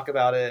talk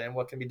about it and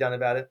what can be done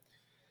about it.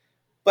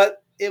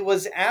 But it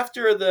was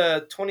after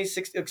the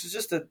 2016, it was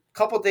just a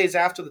couple of days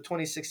after the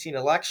 2016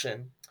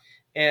 election,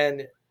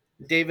 and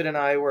David and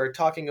I were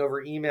talking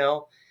over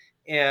email,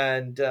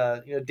 and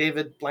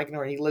David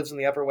Blankenhorn, he lives on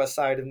the Upper West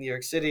Side of New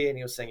York City, and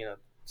he was saying,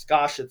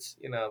 gosh, it's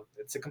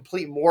a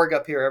complete morgue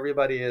up here.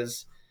 Everybody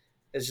is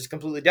just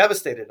completely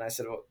devastated. And I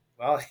said,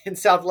 well, in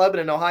South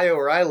Lebanon, Ohio,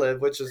 where I live,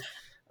 which is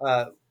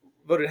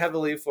voted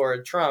heavily for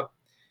Trump,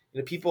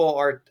 people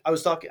are.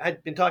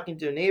 I'd been talking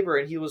to a neighbor,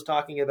 and he was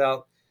talking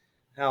about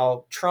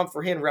how Trump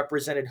for him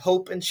represented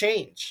hope and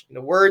change,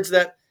 words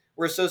that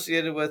were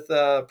associated with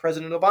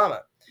President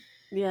Obama.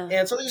 Yeah.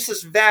 And so there's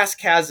this vast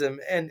chasm.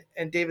 And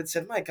David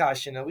said, my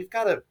gosh,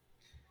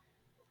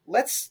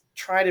 let's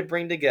try to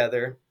bring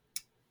together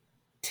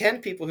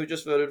 10 people who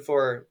just voted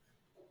for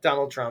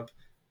Donald Trump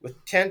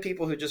with 10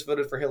 people who just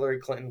voted for Hillary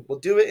Clinton. We'll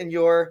do it in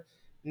your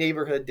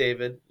neighborhood,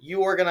 David.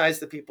 You organize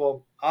the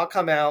people. I'll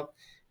come out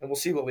and we'll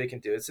see what we can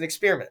do. It's an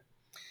experiment.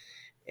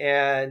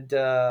 And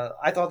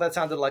I thought that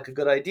sounded like a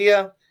good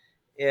idea.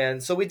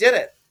 And so we did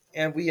it.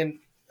 And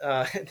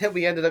then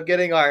we ended up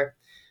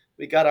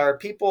we got our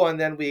people, and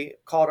then we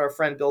called our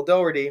friend Bill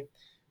Doherty,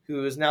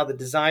 who is now the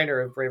designer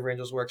of Braver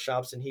Angels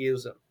workshops, and he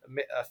was a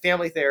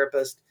family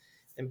therapist.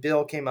 And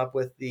Bill came up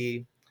with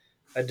a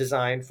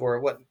design for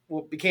what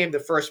became the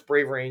first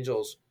Braver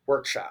Angels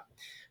workshop.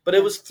 But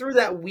it was through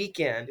that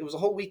weekend. It was a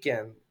whole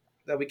weekend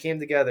that we came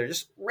together,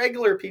 just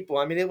regular people.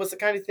 I mean, it was the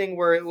kind of thing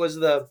where it was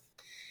the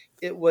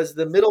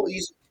Middle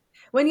East.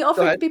 When you Go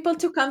offered ahead. people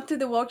to come to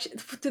the work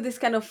to this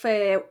kind of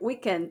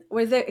weekend,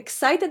 were they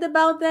excited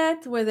about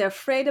that? Were they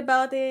afraid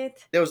about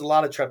it? There was a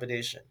lot of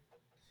trepidation,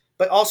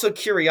 but also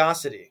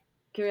curiosity,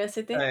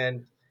 Curiosity?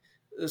 and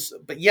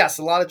but yes,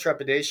 a lot of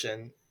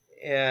trepidation,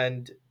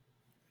 and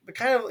but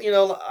kind of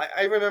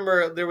I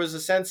remember there was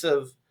a sense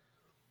of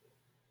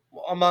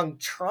among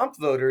Trump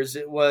voters,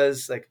 it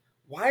was like,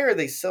 why are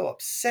they so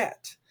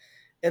upset?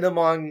 And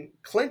among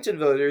Clinton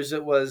voters,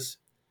 it was,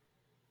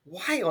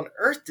 why on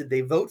earth did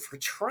they vote for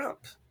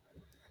Trump?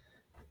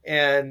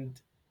 And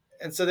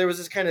and so there was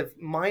this kind of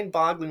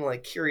mind-boggling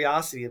like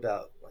curiosity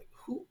about like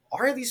who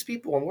are these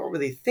people and what were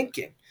they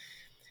thinking?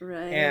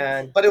 Right.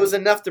 And but it was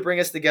enough to bring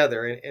us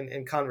together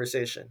in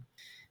conversation.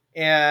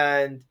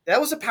 And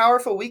that was a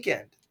powerful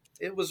weekend.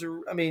 It was,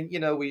 I mean,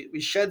 we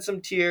shed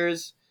some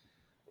tears.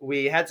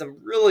 We had some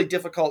really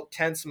difficult,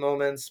 tense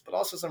moments, but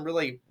also some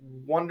really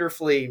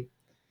wonderfully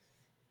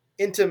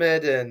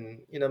intimate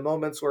and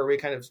moments where we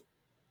kind of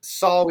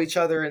saw each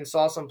other and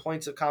saw some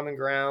points of common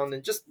ground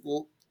and just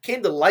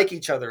came to like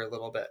each other a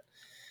little bit.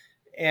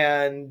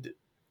 And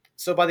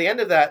so by the end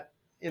of that,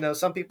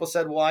 some people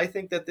said, well, I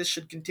think that this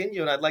should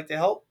continue and I'd like to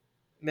help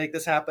make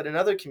this happen in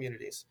other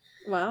communities.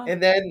 Wow.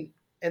 And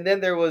then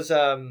there was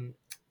an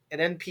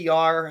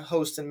NPR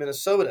host in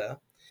Minnesota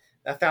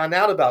that found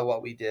out about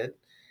what we did,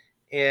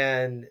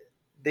 and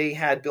they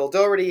had Bill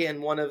Doherty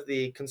and one of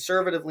the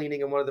conservative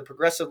leaning and one of the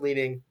progressive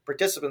leaning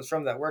participants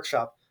from that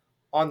workshop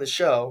on the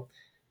show.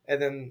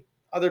 And then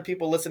other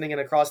people listening in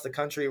across the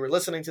country were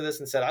listening to this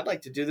and said, I'd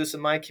like to do this in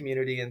my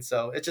community. And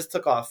so it just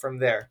took off from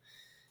there.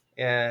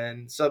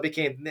 And so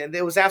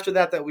it was after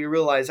that we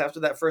realized, after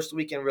that first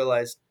weekend,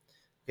 realized,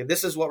 okay,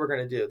 this is what we're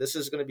going to do. This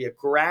is going to be a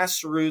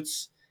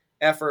grassroots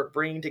effort,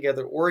 bringing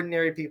together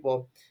ordinary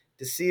people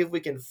to see if we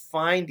can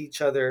find each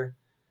other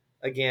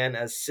again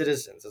as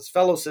citizens, as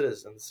fellow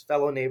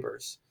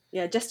neighbors,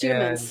 Yeah, just and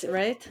humans,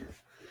 right?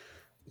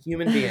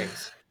 human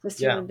beings. Just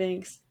Yeah. human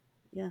beings.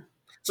 Yeah.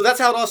 So that's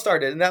how it all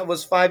started. And that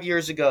was 5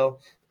 years ago,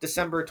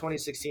 December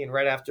 2016,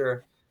 right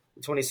after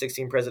the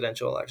 2016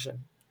 presidential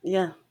election.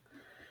 Yeah.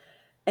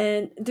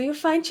 And do you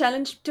find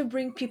challenge to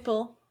bring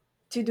people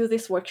to do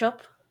this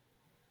workshop?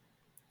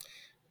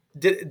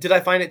 Did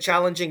I find it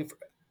challenging to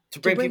To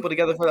bring bring people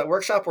together for that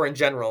workshop or in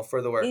general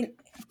for the work?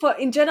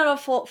 in general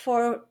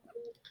for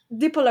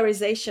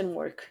depolarization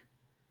work?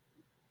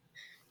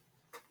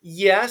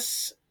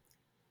 Yes,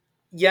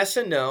 yes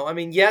and no. I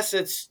mean, yes,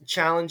 it's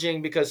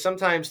challenging because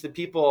sometimes the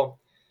people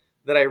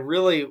that I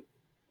really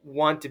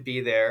want to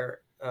be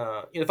there,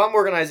 if I'm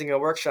organizing a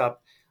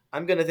workshop,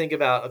 I'm going to think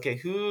about, okay,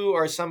 who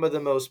are some of the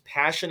most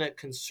passionate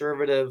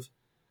conservative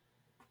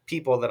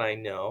people that I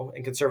know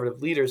and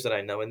conservative leaders that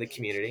I know in the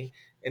community,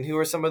 and who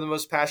are some of the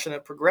most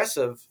passionate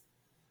progressive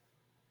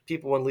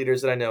people and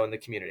leaders that I know in the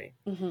community.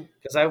 Hmm.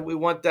 Because we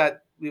want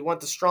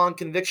the strong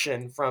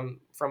conviction from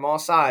all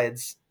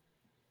sides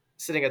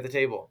sitting at the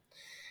table.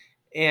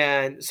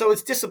 And so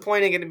it's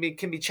disappointing and it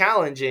can be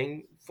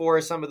challenging for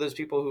some of those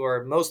people who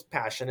are most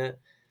passionate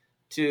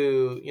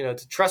to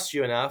trust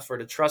you enough or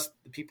to trust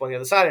the people on the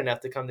other side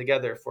enough to come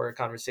together for a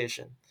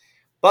conversation.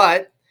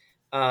 But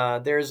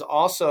there's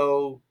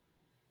also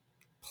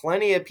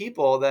plenty of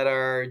people that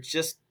are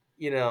just,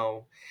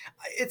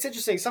 it's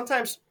interesting.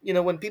 Sometimes,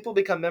 when people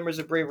become members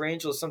of Brave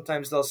Angels,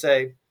 sometimes they'll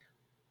say,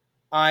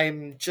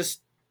 I'm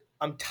just,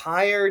 I'm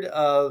tired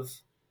of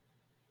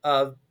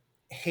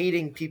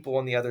hating people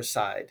on the other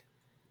side.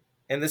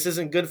 and this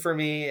isn't good for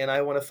me, and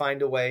I want to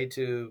find a way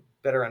to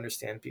better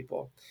understand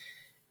people.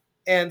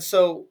 And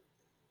so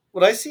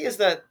what I see is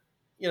that,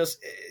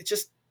 it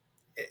just,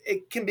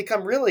 it can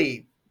become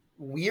really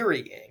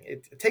wearying.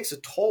 It takes a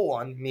toll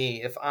on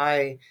me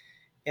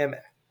am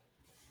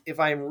if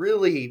I'm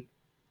really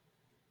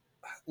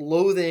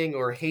loathing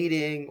or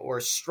hating or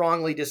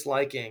strongly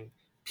disliking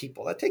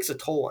people. That takes a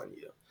toll on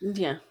you.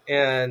 Yeah.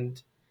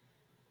 And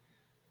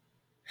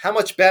how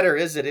much better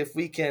is it if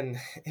we can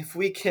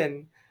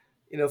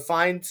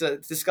find to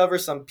discover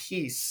some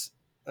peace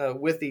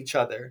with each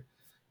other,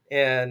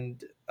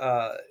 and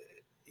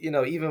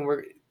even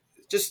we're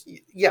just,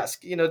 yes,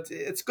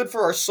 it's good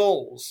for our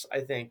souls, I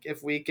think,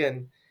 if we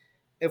can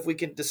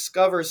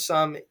discover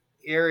some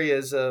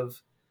areas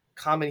of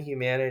common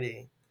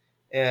humanity.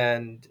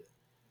 And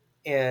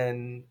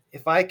and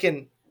if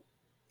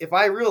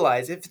I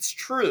realize, if it's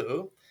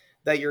true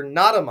that you're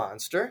not a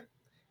monster,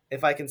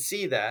 if I can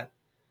see that,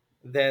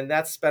 then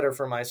that's better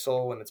for my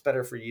soul, and it's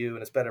better for you,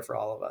 and it's better for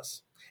all of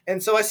us.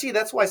 And so I see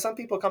that's why some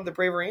people come to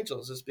Braver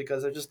Angels, is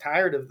because they're just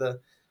tired of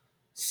the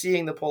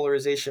seeing the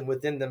polarization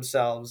within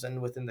themselves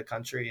and within the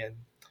country, and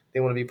they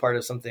want to be part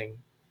of something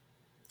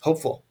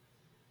hopeful.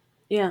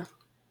 Yeah.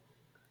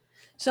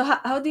 So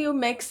how do you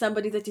make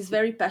somebody that is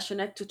very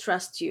passionate to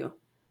trust you?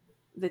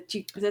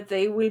 That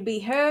they will be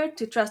heard,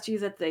 to trust you,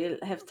 that they'll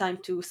have time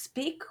to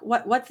speak?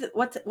 What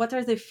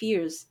are their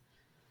fears?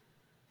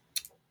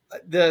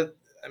 The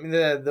I mean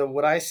the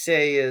what I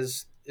say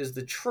is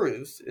the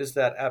truth, is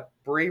that at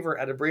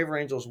a Braver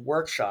Angels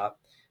workshop,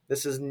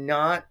 this is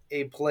not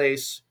a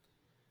place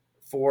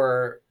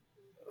for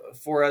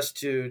us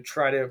to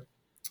try to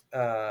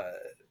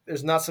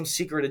there's not some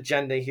secret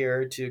agenda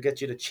here to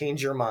get you to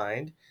change your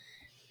mind.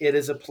 It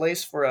is a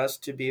place for us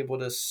to be able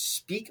to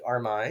speak our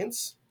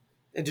minds,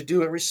 and to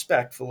do it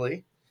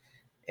respectfully,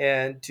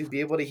 and to be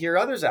able to hear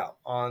others out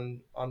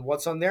on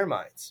what's on their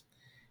minds.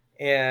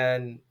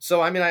 And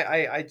so, I mean,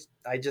 I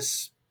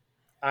just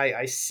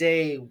I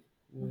say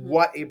Hmm.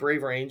 what a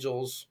Braver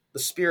Angels, the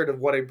spirit of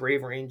what a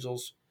Braver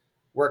Angels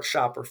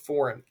workshop or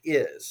forum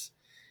is,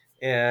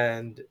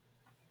 and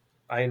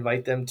I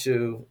invite them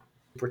to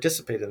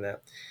participate in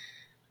that.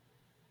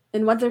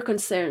 And what their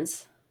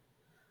concerns?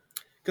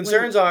 When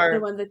Concerns the are,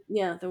 one that,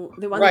 yeah, the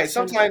one right. that can.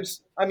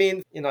 Sometimes, I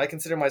mean, I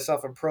consider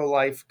myself a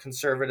pro-life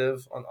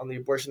conservative on the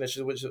abortion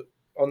issue, which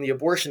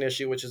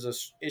is a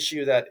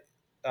issue that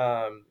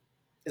um,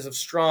 is of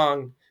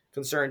strong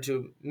concern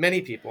to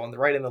many people on the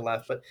right and the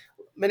left, but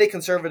many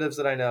conservatives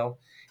that I know.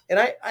 And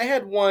I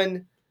had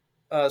one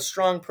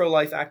strong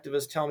pro-life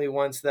activist tell me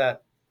once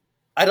that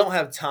I don't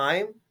have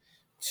time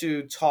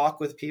to talk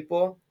with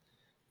people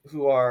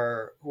who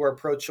are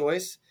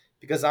pro-choice,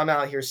 because I'm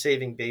out here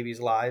saving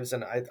babies' lives,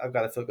 and I've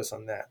got to focus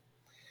on that.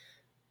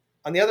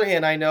 On the other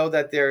hand, I know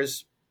that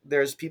there's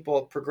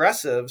people,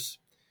 progressives,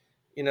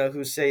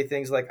 who say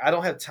things like, I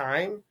don't have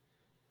time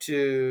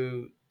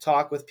to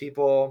talk with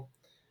people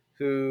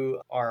who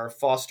are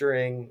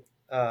fostering,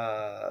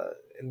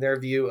 in their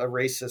view, a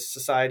racist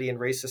society and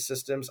racist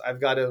systems.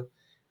 I've got to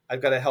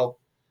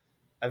help.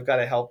 I've got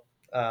to help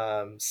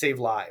save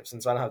lives,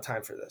 and so I don't have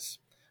time for this.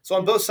 So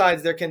on Yeah. both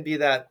sides, there can be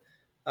that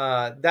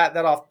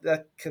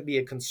can be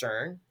a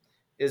concern,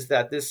 is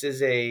that this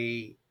is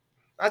a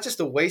not just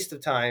a waste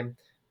of time,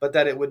 but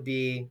that it would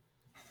be,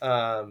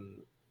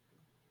 um,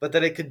 but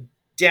that it could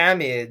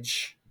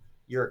damage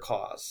your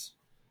cause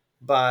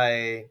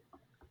by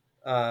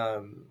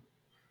um,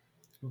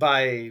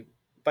 by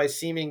by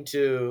seeming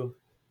to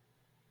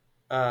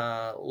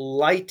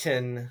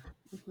lighten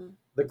Hmm.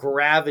 the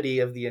gravity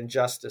of the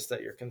injustice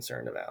that you're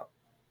concerned about.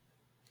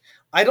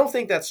 I don't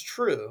think that's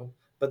true,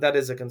 but that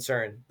is a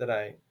concern that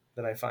I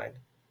find.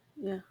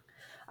 Yeah.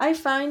 I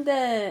find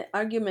the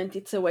argument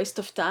it's a waste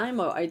of time,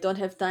 or I don't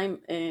have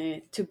time,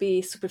 to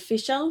be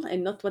superficial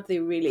and not what they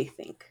really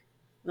think,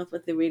 not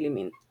what they really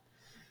mean.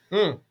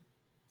 Hmm.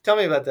 Tell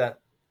me about that.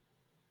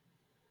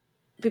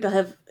 People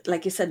have,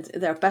 like you said,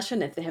 they're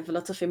passionate, they have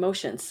lots of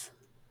emotions.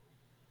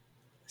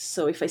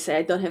 So if I say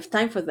I don't have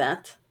time for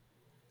that,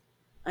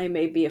 I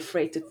may be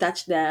afraid to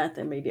touch that.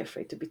 I may be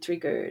afraid to be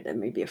triggered. I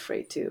may be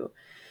afraid to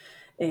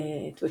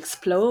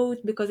explode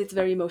because it's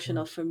very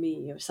emotional for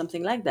me, or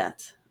something like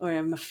that. Or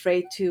I'm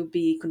afraid to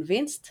be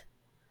convinced.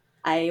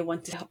 I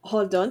want to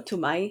hold on to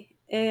my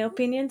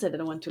opinions. I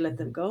don't want to let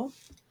them go.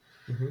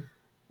 Mm-hmm.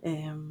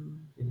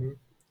 Um, Mm-hmm.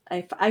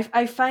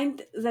 I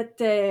find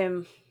that,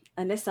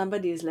 unless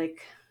somebody is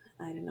like,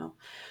 I don't know,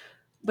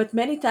 but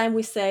many times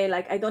we say,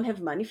 like, I don't have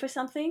money for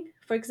something,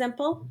 for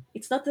example.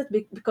 It's not that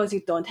because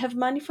you don't have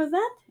money for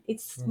that.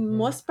 It's Mm-hmm.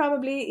 most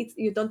probably it's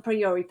you don't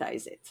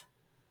prioritize it,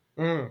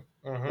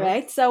 Mm-hmm.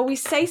 right? So we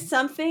say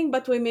something,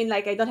 but we mean,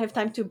 like, I don't have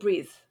time to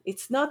breathe.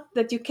 It's not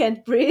that you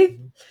can't breathe.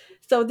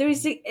 So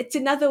it's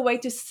another way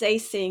to say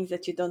things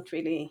that you don't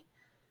really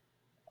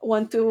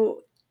want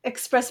to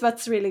express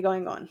what's really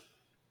going on.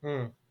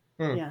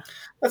 Mm-hmm. Yeah.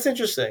 That's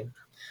interesting.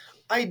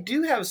 I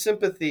do have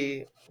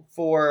sympathy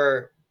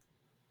for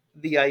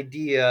the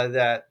idea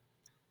that,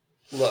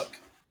 look,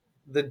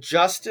 the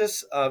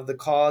justice of the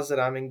cause that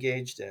I'm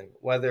engaged in,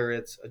 whether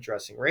it's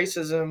addressing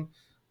racism,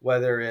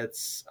 whether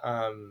it's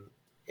from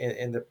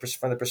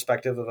the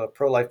perspective of a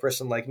pro-life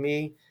person like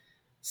me,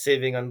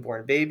 saving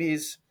unborn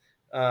babies.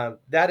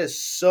 That is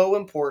so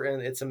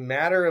important. It's a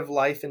matter of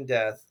life and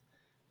death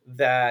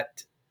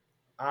that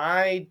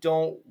I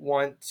don't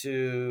want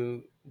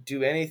to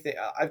do anything.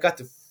 I've got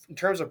to, in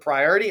terms of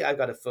priority, I've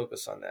got to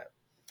focus on that.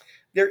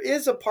 There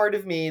is a part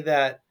of me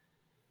that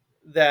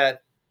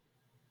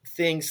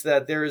thinks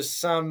that there is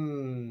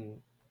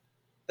some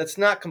that's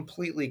not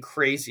completely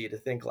crazy to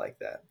think like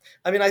that.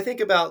 I mean, I think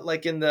about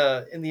like in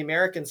the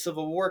American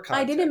Civil War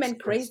I didn't context. mean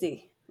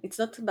crazy. It's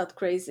not about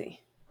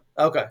crazy.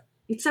 Okay,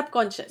 It's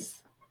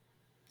subconscious.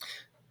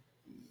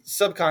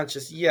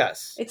 subconscious,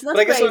 yes, It's but not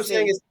I guess what I'm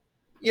saying crazy. is,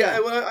 yeah,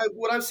 Yeah.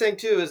 what I'm saying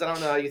too is I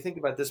don't know how you think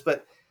about this,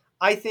 but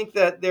I think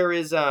that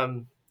there's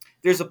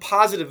a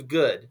positive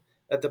good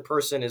that the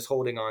person is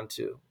holding on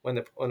to when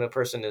the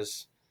person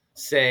is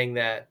saying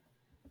that,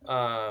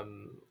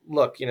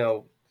 look,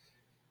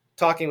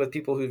 talking with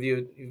people who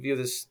view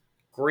this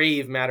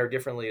grave matter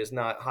differently is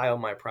not high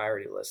on my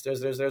priority list.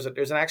 There's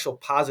an actual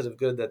positive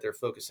good that they're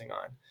focusing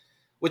on,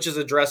 which is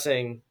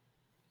addressing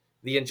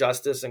the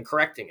injustice and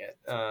correcting it.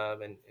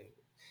 And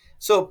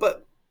so,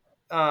 but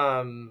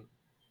um,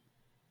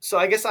 so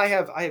I guess I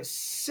have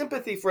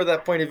sympathy for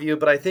that point of view,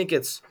 but I think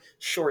it's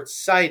short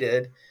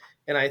sighted,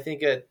 and I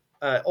think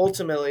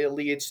ultimately it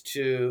leads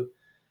to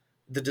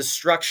the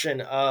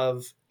destruction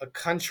of a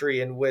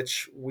country in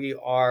which we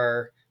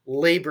are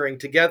laboring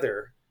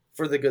together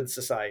for the good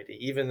society,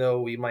 even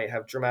though we might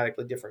have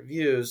dramatically different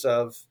views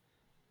of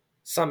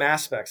some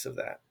aspects of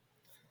that.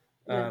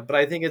 Yeah. But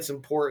I think it's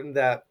important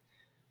that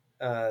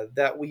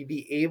we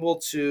be able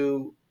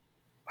to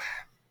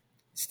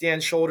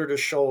stand shoulder to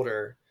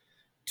shoulder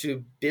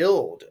to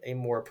build a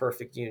more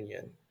perfect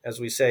union, as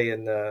we say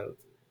in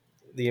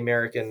the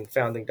American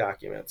founding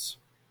documents.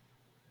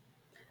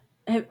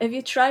 Have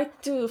you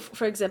tried to,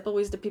 for example,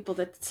 with the people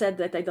that said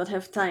that I don't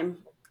have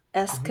time,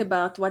 ask Mhm.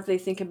 about what they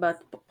think about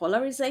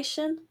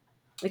polarization?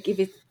 Like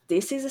if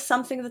this is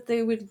something that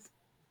they would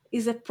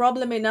is a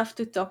problem enough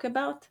to talk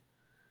about?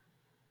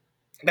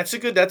 That's a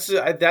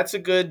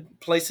good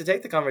place to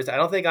take the conversation. I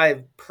don't think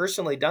I've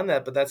personally done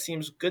that, but that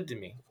seems good to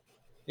me.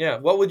 Yeah.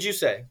 What would you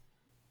say?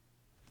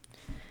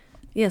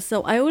 Yeah,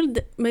 so I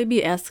would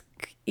maybe ask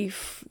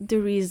if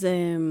there is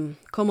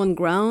common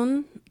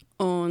ground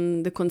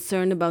on the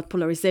concern about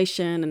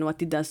polarization and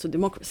what it does to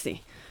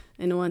democracy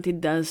and what it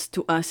does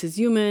to us as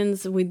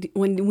humans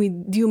when we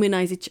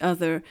dehumanize each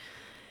other.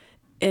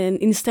 And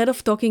instead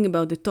of talking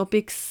about the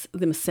topics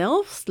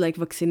themselves, like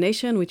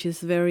vaccination, which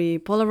is very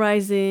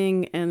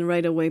polarizing and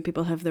right away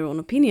people have their own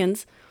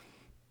opinions,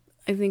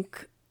 I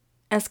think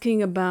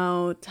asking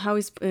about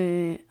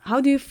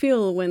how do you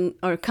feel when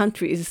our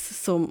country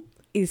is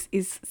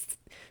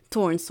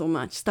torn so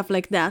much, stuff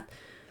like that,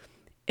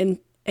 and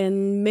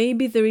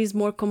maybe there is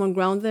more common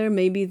ground there.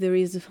 Maybe there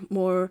is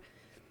more.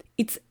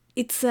 It's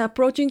it's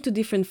approaching to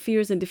different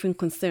fears and different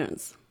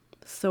concerns,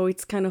 so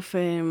it's kind of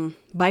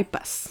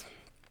bypass.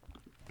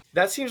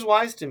 That seems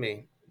wise to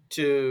me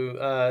to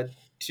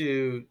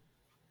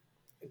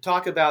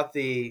talk about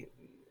the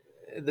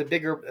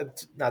bigger,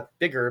 not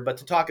bigger, but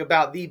to talk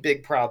about the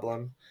big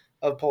problem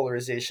of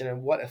polarization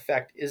and what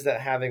effect is that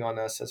having on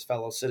us as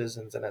fellow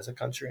citizens and as a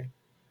country.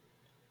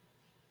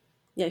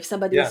 Yeah, if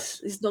somebody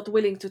Yes. is not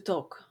willing to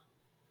talk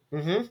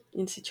Mm-hmm. in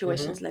Mm-hmm.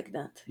 situations like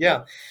that. Yeah.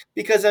 Yeah.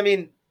 Because I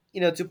mean,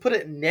 to put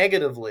it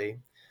negatively,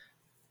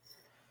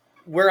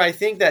 where I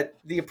think that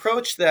the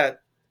approach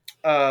that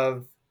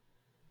of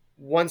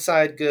one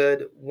side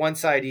good, one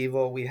side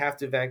evil, we have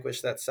to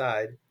vanquish that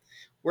side.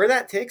 Where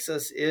that takes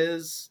us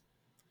is,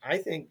 I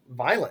think,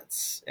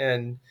 violence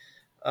and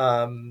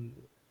um,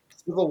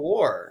 civil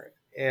war.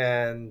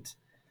 And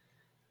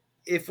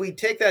if we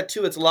take that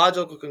to its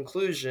logical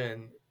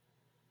conclusion,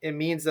 it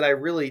means that I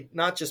really,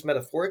 not just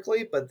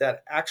metaphorically, but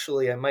that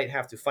actually I might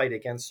have to fight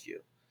against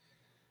you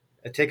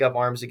and take up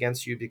arms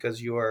against you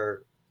because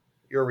you're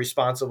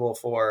responsible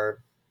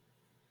for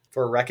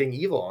wrecking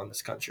evil on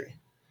this country.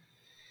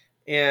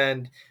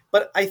 And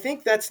but I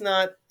think that's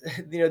not,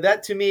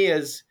 that to me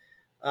is,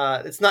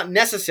 it's not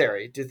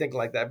necessary to think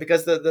like that,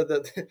 because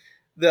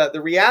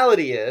the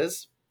reality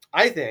is,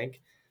 I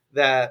think,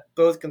 that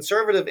both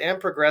conservative and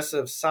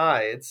progressive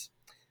sides,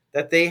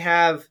 that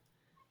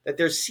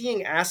they're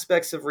seeing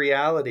aspects of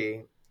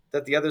reality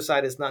that the other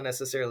side is not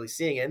necessarily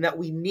seeing, and that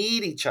we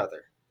need each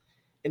other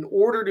in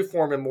order to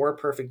form a more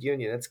perfect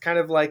union. It's kind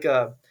of like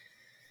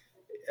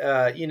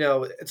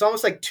it's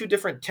almost like two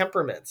different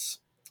temperaments.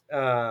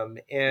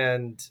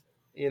 And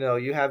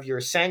you have your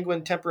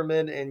sanguine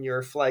temperament and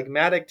your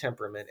phlegmatic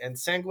temperament. And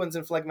sanguines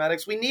and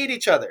phlegmatics, we need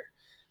each other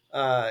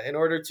in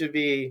order to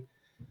be,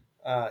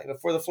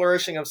 for the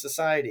flourishing of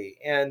society.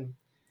 And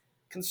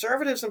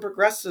conservatives and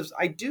progressives,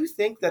 I do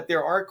think that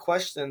there are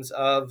questions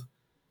of,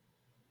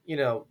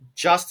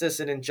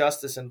 justice and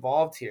injustice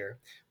involved here.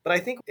 But I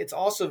think it's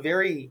also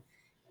very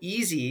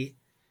easy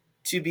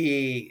to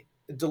be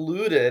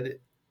deluded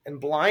and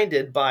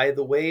blinded by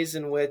the ways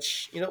in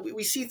which,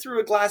 we see through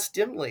a glass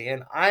dimly.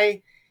 And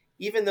I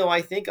even though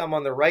I think I'm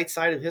on the right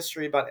side of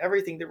history about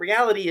everything, the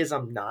reality is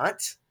I'm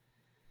not.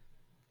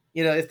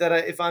 If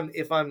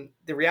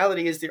the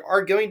reality is there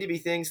are going to be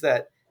things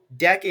that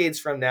decades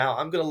from now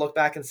I'm going to look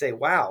back and say,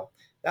 wow,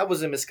 that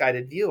was a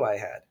misguided view I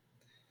had.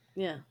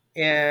 Yeah.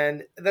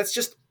 And that's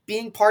just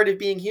being part of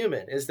being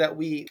human, is that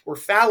we're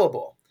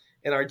fallible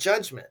in our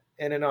judgment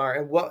and in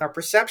our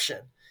perception.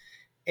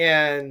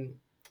 And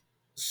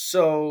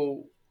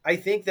so I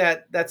think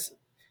that's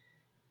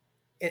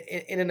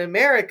in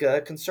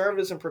America,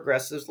 conservatives and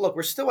progressives, look,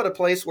 we're still at a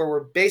place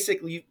where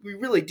we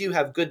really do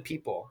have good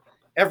people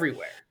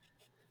everywhere.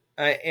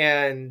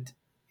 And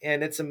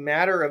it's a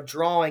matter of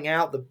drawing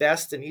out the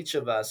best in each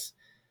of us.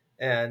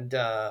 And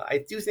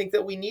I do think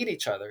that we need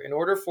each other in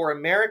order for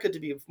America to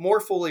be more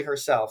fully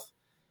herself.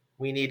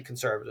 We need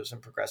conservatives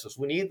and progressives.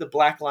 We need the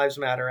Black Lives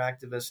Matter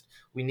activist.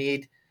 We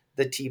need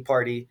the Tea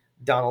Party,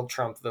 Donald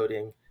Trump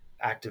voting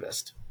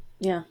activist.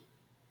 Yeah.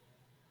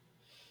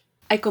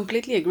 I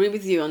completely agree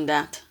with you on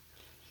that.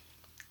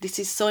 This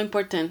is so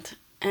important.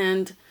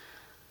 And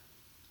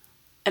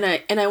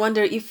I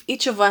wonder if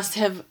each of us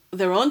have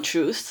their own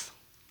truth.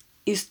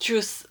 Is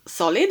truth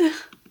solid?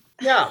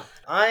 Yeah,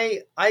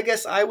 I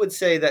guess I would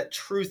say that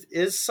truth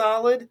is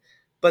solid,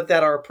 but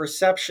that our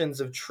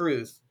perceptions of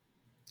truth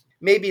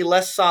may be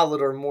less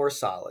solid or more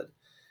solid.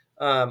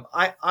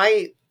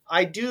 I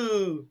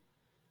do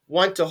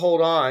want to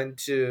hold on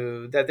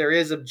to that there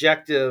is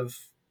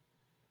objective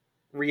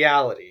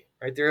reality,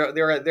 right?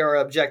 There are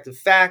objective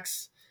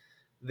facts.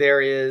 There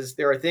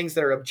are things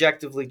that are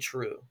objectively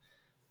true,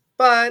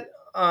 but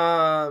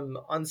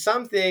on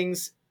some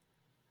things,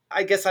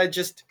 I guess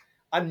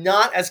I'm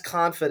not as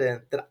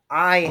confident that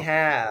I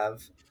am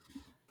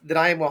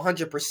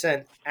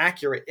 100%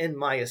 accurate in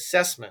my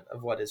assessment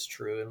of what is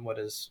true and what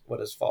is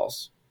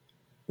false.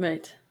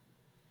 Right.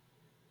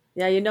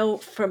 Yeah, you know,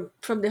 from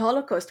the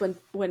Holocaust,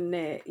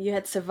 when you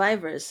had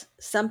survivors,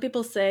 some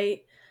people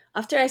say,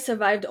 after I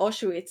survived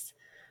Auschwitz,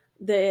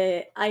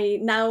 the I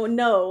now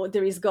know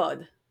there is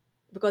God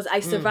because I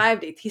Mm,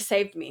 survived it. He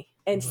saved me.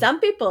 And mhm,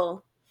 some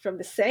people from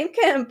the same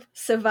camp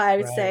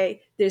survived right.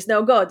 say, there's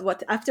no God.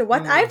 What after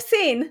what Mm, I've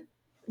seen,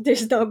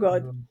 there's no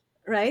God, mhm,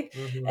 right?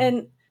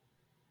 mhm,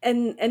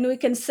 And we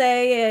can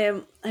say,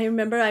 I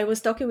remember I was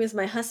talking with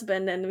my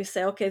husband, and we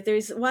say, okay, there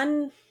is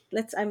one.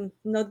 Let's. I'm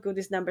not good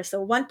with numbers,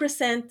 so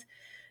 1%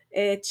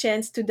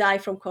 chance to die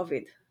from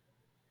COVID.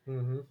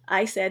 mhm.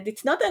 I said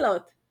it's not a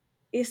lot.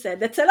 He said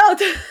that's a lot.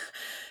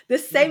 The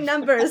same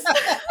numbers,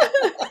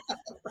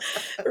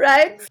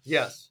 right?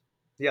 Yes,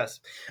 yes.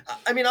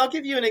 I mean, I'll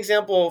give you an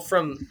example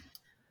from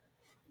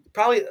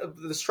probably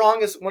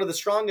one of the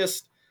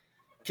strongest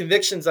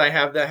convictions I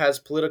have that has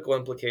political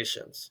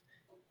implications,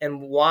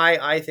 and why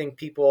I think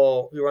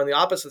people who are on the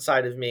opposite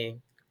side of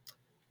me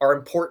are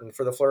important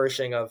for the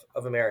flourishing of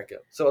America.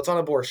 So it's on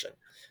abortion.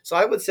 So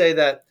I would say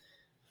that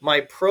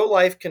my pro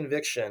life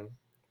conviction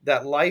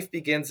that life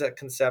begins at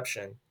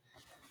conception,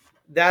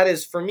 that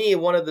is for me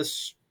one of the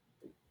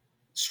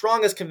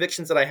strongest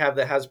convictions that I have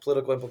that has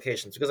political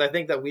implications, because I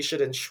think that we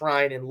should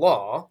enshrine in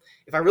law.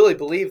 If I really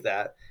believe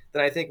that,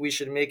 then I think we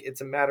should make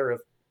it's a matter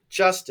of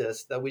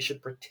justice that we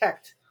should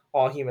protect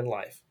all human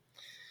life.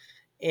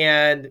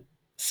 And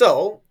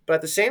but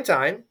at the same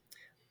time,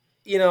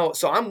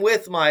 so I'm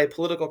with my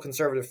political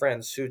conservative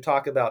friends who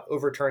talk about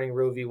overturning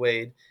Roe v.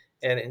 Wade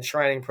and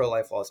enshrining pro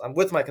life laws. I'm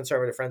with my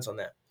conservative friends on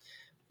that.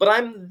 But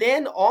I'm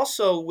then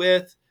also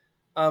with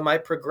my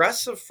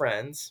progressive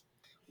friends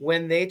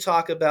when they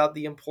talk about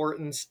the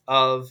importance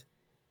of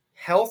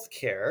health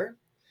care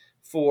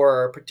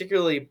for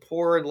particularly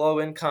poor and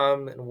low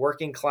income and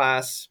working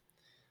class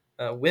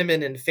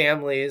women and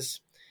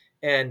families,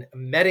 and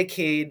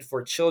Medicaid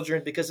for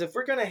children. Because if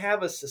we're going to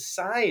have a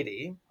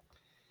society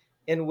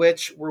in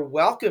which we're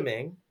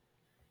welcoming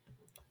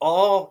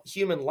all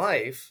human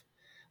life,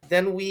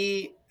 then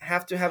we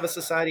have to have a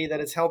society that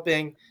is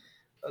helping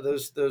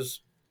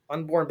those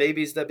unborn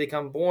babies that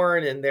become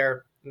born and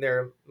their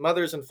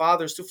mothers and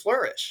fathers to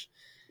flourish.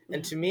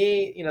 And Yeah. to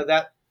me,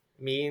 that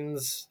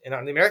means in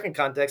the American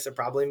context, it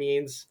probably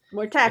means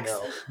More tax.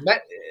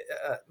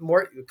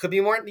 more, could be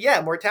more,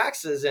 yeah, more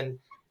taxes and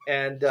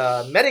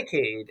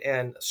Medicaid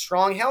and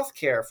strong health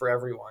care for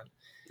everyone.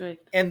 Right.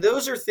 And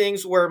those are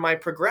things where my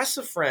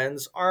progressive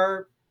friends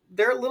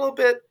they're a little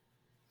bit,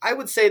 I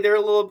would say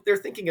they're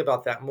thinking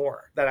about that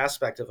more, that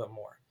aspect of it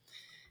more.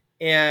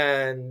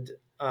 And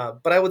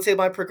but I would say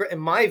in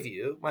my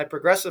view, my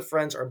progressive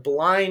friends are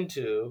blind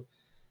to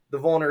the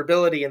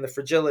vulnerability and the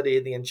fragility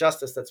and the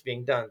injustice that's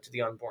being done to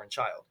the unborn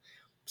child.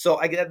 So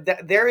I get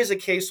that there is a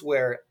case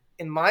where,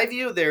 in my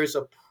view, there's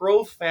a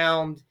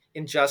profound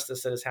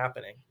injustice that is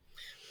happening,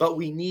 but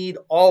we need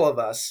all of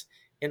us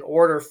in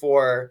order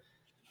for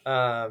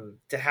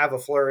to have a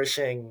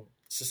flourishing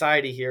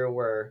society here,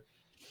 where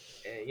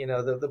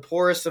the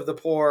poorest of the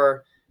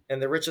poor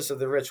and the richest of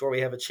the rich, where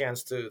we have a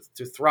chance to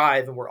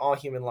thrive and where all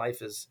human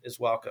life is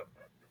welcome.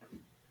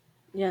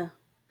 Yeah.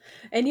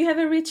 And you have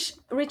a rich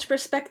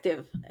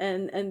perspective,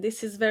 and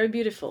this is very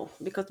beautiful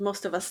because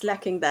most of us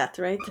lacking that,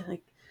 right?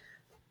 Like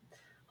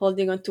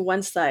holding on to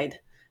one side.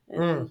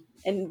 Mm.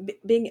 and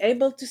being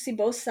able to see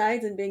both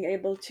sides and being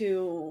able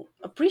to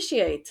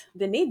appreciate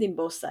the need in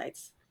both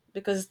sides,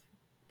 because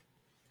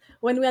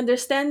when we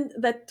understand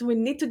that we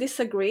need to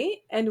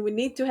disagree and we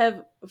need to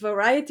have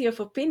variety of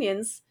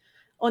opinions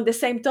on the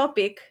same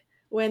topic,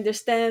 we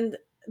understand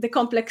the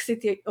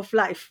complexity of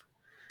life.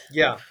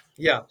 Yeah,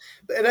 yeah.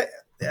 And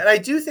I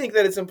do think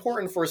that it's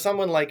important for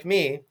someone like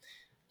me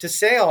to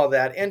say all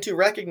that and to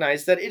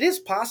recognize that it is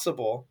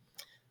possible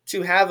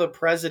to have a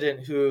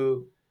president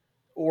who,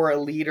 or a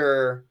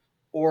leader,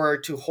 or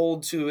to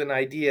hold to an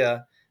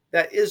idea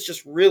that is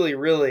just really,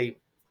 really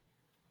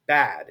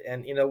bad,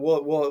 and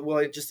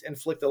will just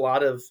inflict a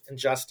lot of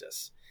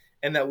injustice,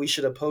 and that we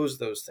should oppose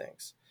those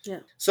things. Yeah.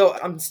 So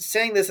I'm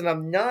saying this, and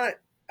I'm not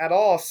at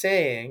all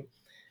saying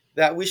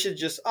that we should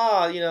just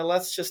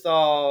let's just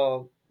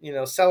all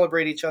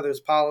celebrate each other's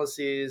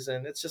policies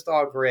and it's just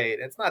all great.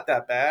 It's not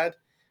that bad.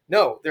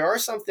 No, there are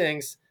some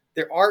things,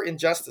 there are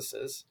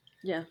injustices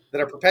Yeah.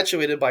 that are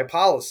perpetuated by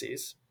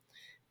policies,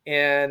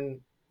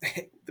 and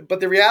but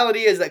the reality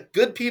is that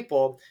good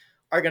people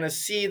are going to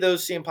see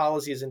those same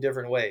policies in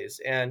different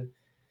ways, and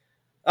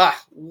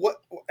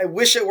what I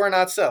wish it were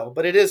not so,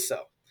 but it is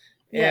so.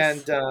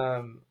 Yes.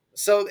 And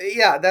so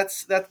yeah,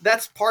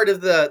 that's part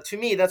of the, to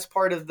me, that's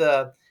part of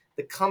the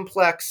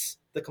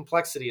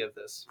complexity of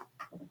this.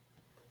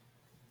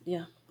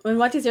 Yeah. And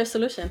what is your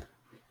solution?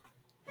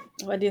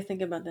 What do you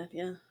think about that?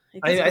 Yeah.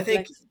 It is I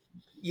think, complex.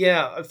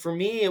 yeah, for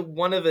me,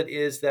 one of it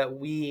is that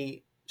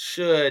we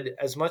should,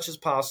 as much as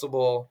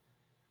possible,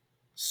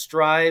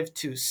 strive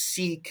to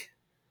seek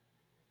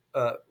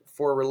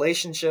for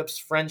relationships,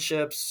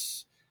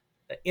 friendships,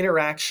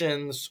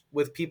 interactions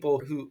with people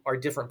who are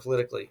different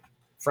politically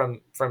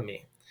from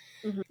me,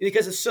 Hmm.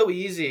 because it's so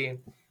easy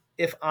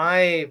if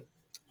I,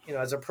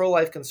 as a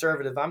pro-life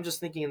conservative, I'm just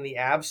thinking in the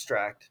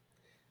abstract.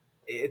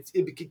 It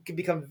can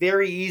become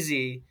very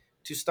easy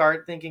to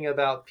start thinking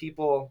about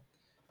people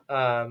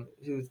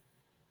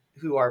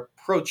who are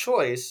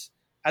pro-choice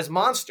as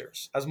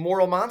monsters, as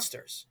moral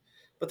monsters.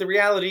 But the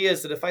reality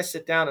is that if I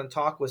sit down and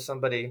talk with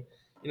somebody,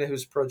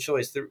 who's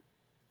pro-choice,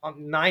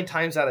 9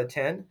 times out of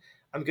 10,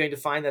 I'm going to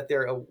find that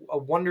they're a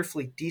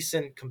wonderfully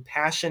decent,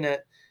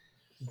 compassionate,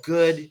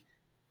 good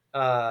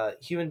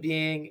human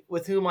being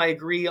with whom I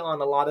agree on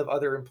a lot of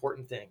other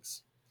important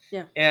things.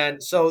 Yeah.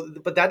 And so,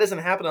 but that doesn't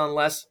happen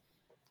unless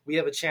we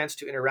have a chance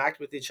to interact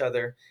with each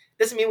other.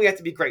 Doesn't mean we have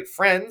to be great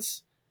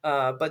friends,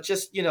 but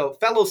just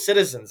fellow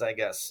citizens, I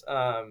guess,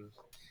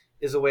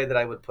 is a way that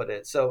I would put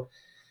it. So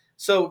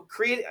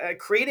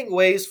creating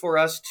ways for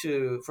us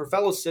for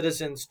fellow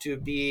citizens to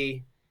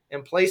be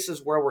in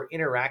places where we're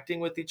interacting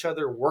with each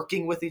other,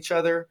 working with each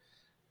other,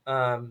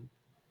 um,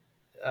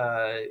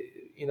 uh,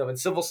 in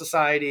civil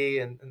society,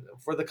 and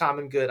for the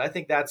common good. I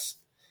think that's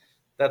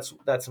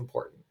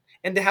important,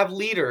 and to have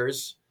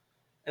leaders.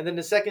 And then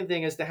the second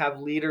thing is to have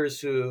leaders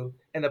who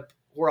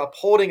are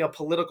upholding a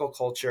political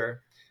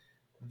culture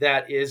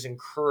that is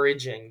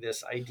encouraging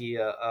this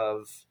idea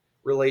of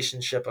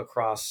relationship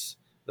across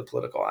the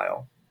political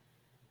aisle,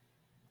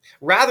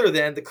 rather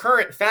than the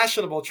current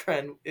fashionable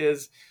trend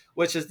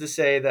which is to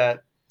say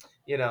that,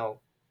 you know,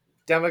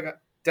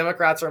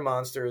 Democrats are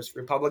monsters,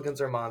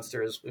 Republicans are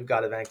monsters. We've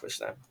got to vanquish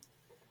them.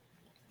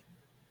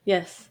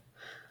 Yes.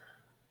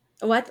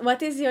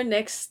 What is your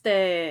next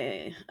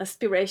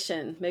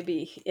aspiration?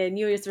 Maybe a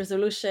New Year's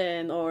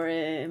resolution or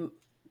a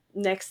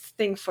next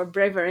thing for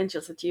Braver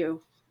Angels that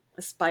you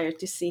aspire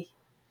to see?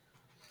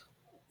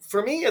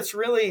 For me, it's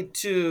really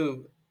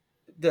to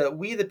the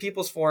We the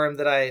People's Forum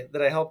that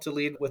I help to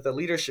lead with a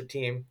leadership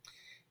team,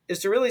 is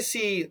to really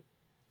see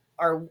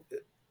our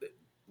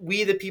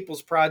We the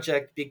People's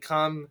Project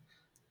become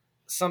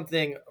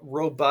something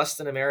robust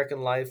in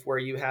American life, where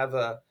you have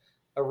a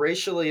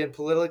racially and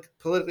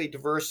politically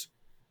diverse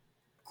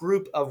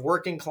group of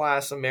working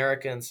class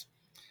Americans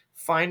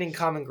finding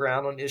common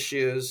ground on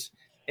issues,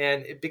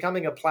 and it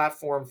becoming a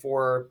platform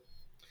for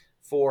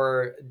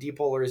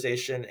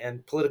depolarization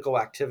and political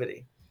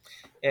activity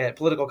and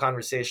political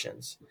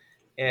conversations.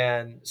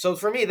 And so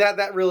for me,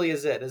 that really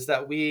is it, is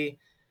that we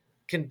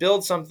can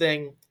build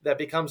something that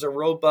becomes a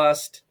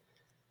robust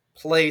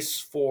place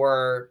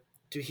for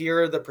to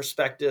hear the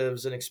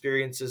perspectives and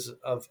experiences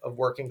of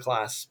working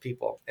class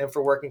people, and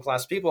for working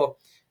class people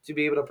to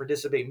be able to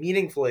participate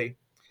meaningfully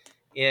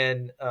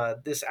in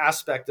this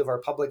aspect of our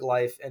public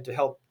life, and to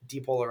help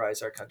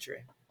depolarize our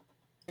country.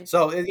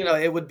 So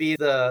it would be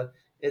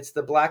it's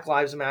the Black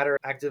Lives Matter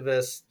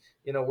activists,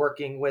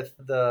 working with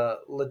the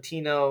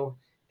Latino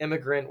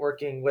immigrant,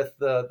 working with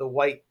the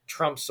white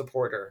Trump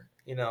supporter,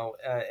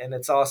 and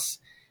it's us,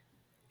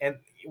 and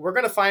we're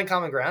going to find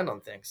common ground on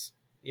things.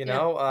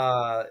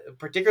 Yeah.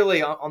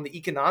 Particularly on the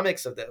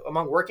economics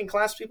among working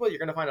class people, you're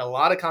going to find a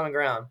lot of common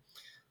ground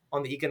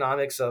on the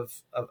economics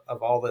of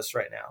all this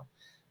right now.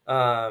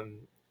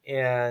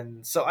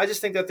 And so I just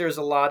think that there's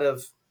a lot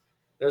of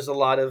there's a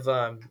lot of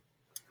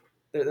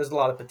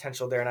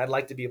potential there, and I'd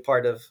like to be a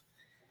part of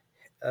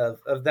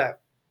that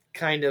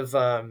kind of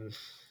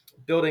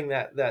building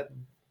that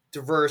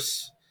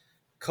diverse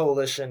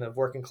coalition of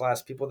working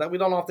class people that we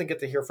don't often get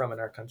to hear from in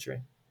our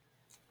country.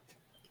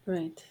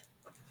 Right.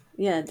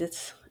 Yeah,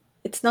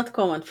 it's not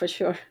common for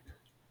sure.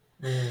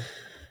 Mm.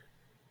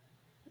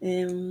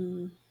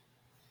 Um,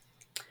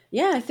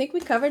 yeah, I think we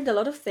covered a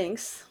lot of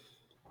things.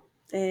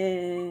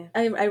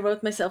 I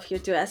wrote myself here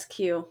to ask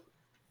you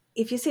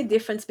if you see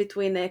difference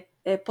between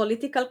a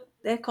political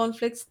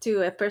conflicts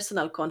to a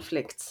personal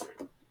conflicts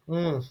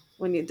Mm.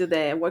 when you do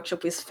the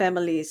workshop with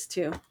families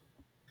too.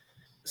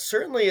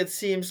 Certainly, it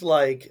seems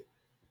like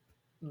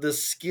the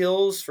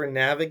skills for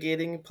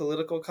navigating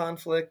political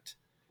conflict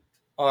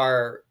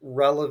are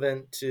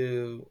relevant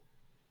to,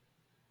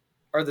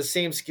 are the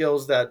same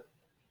skills that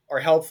are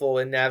helpful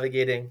in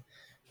navigating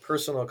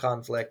personal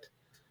conflict.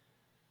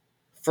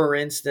 For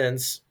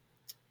instance,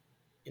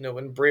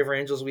 in Braver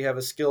Angels, we have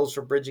a skills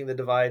for bridging the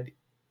divide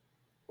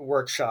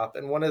workshop,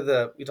 and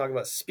we talk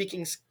about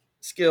speaking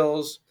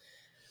skills,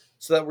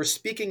 so that we're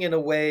speaking in a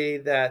way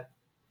that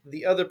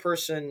the other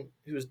person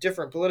who is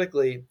different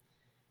politically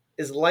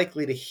is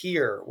likely to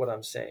hear what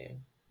I'm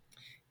saying,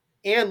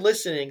 and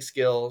listening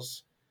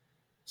skills,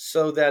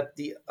 so that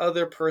the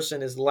other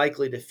person is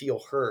likely to feel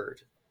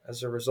heard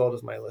as a result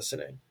of my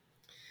listening.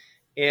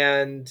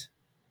 And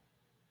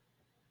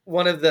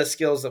one of the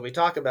skills that we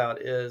talk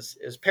about is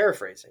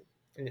paraphrasing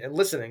and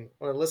listening.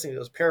 When I'm listening to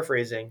those,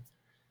 paraphrasing,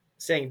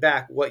 saying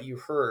back what you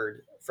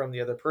heard from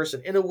the other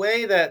person in a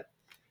way that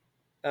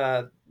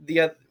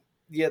the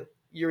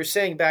you're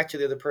saying back to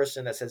the other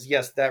person that says,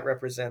 yes, that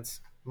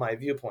represents my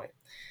viewpoint.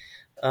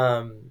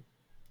 Um,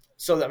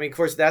 so I mean, of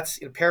course, that's,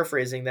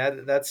 paraphrasing.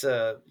 That's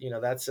a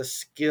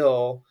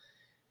skill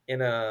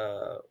in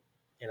a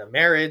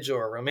marriage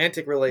or a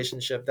romantic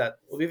relationship that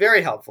will be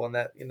very helpful, and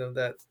that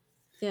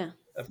Yeah.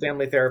 a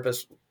family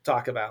therapist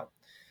talk about.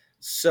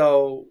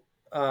 So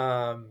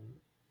um,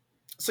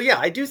 so yeah,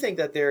 I do think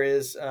that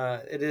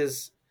it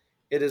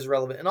is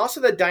relevant, and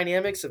also the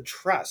dynamics of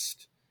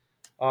trust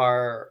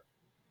are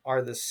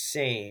are the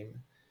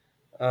same.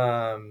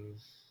 Um,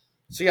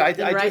 so yeah, I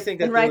do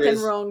think And that there right and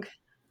is, wrong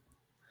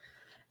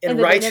in and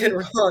the right and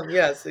dynamic. wrong.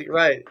 Yes,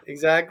 right,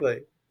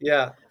 exactly.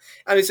 Yeah,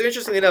 I mean, so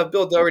interestingly enough,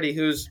 Bill Doherty,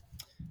 who's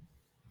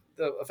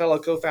a fellow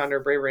co-founder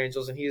of Brave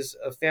Angels, and he's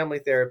a family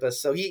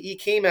therapist. So he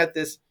came at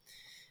this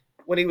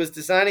when he was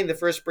designing the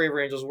first Brave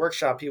Angels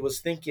workshop. He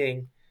was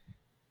thinking,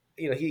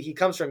 he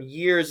comes from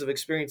years of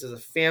experience as a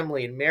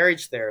family and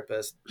marriage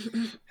therapist,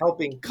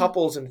 helping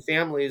couples and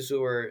families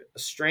who are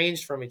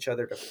estranged from each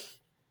other to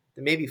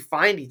maybe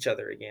find each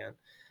other again.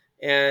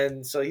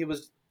 And so he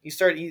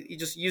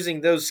just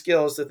using those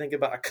skills to think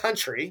about a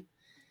country,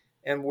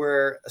 and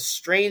we're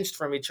estranged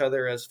from each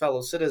other as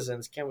fellow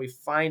citizens. Can we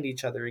find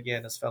each other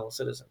again as fellow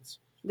citizens?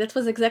 That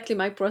was exactly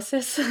my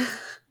process.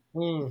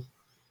 Mm.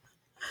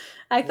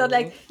 I thought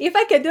like Mhm. if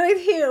I can do it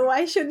here,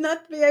 why should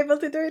not be able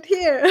to do it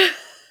here?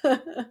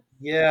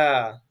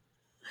 Yeah.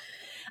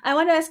 I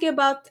want to ask you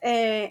about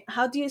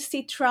how do you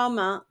see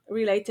trauma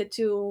related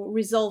to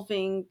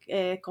resolving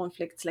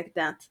conflicts like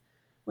that?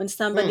 When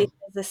somebody Mm.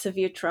 has a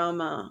severe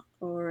trauma,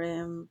 or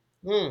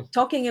Mm.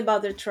 talking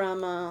about their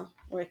trauma,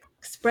 or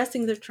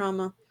expressing their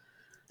trauma,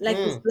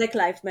 like with Mm. Black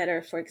Lives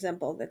Matter, for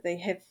example, that they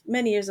have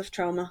many years of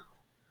trauma.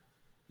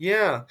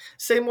 Yeah.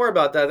 Say more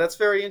about that. That's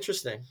very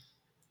interesting.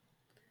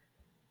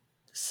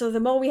 So the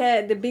more we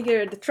had, the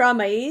bigger the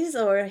trauma is,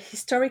 or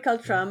historical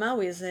Mm. trauma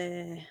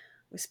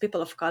with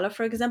people of color,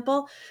 for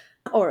example,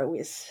 or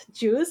with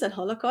Jews and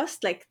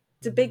Holocaust, like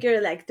the Mhm. bigger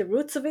like the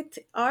roots of it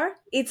are,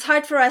 it's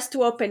hard for us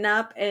to open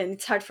up, and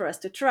it's hard for us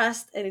to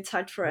trust, and it's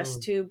hard for us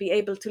Mm. to be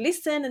able to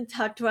listen, and it's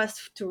hard to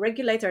us to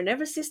regulate our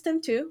nervous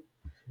system too.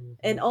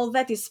 And Mhm. all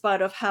that is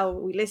part of how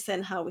we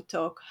listen, how we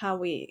talk, how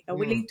we are Mm.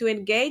 willing to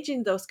engage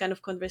in those kind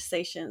of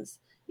conversations,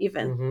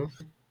 even.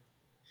 Mhm.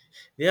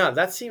 Yeah,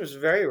 that seems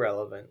very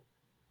relevant.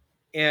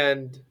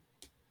 And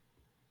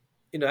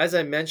as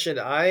I mentioned,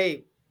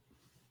 I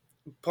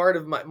part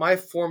of my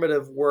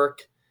formative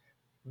work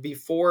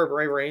before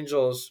Braver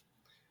Angels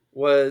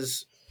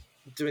was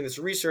doing this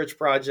research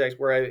project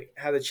where I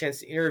had the chance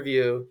to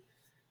interview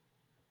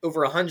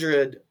over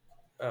 100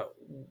 uh,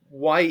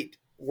 white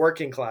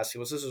working class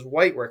people. So this is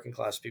white working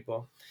class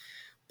people,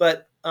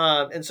 but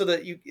and so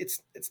that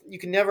you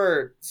can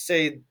never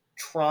say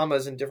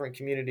traumas in different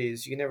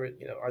communities. You can never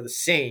are the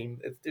same.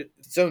 It's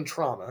its own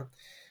trauma.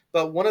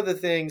 But one of the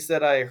things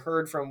that I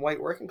heard from white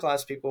working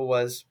class people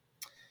was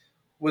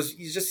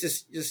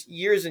just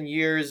years and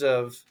years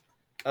of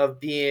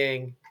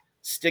being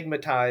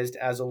stigmatized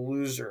as a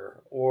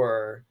loser,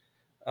 or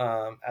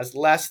as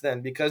less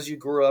than, because you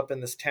grew up in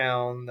this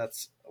town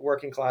that's a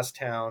working class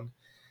town,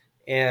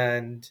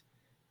 and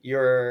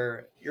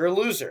you're a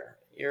loser,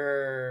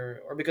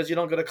 or because you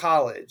don't go to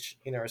college,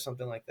 or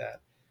something like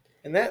that.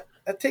 And that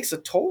takes a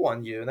toll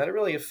on you, and that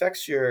really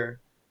affects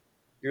your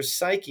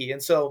psyche.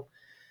 And so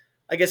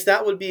I guess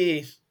that would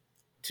be,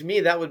 to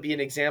me, that would be an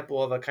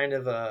example of a kind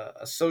of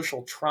a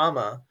social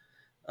trauma.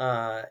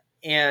 uh,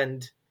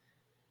 and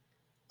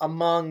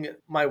among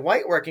my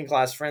white working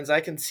class friends,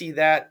 I can see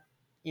that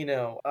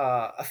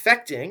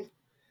affecting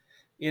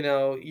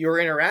your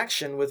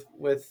interaction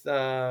with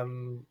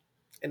and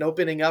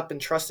opening up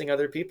and trusting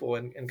other people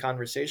in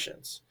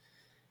conversations.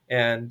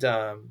 And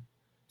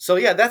So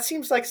yeah, that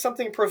seems like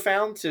something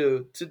profound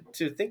to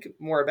think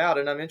more about,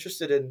 and I'm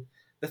interested in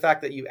the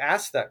fact that you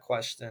asked that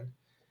question,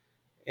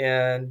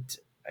 and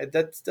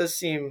that does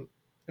seem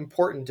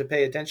important to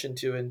pay attention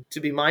to and to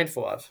be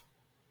mindful of.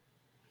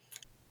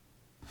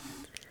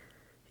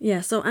 Yeah,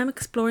 so I'm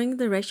exploring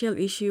the racial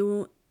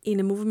issue in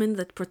a movement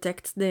that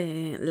protects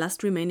the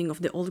last remaining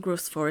of the old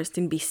growth forest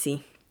in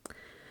BC.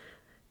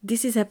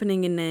 This is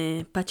happening in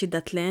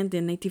Pachidat land, the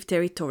native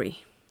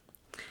territory.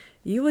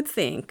 You would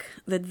think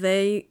that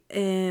they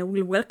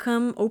will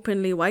welcome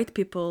openly white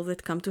people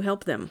that come to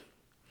help them,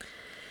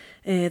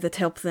 that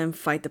help them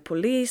fight the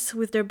police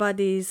with their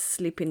bodies,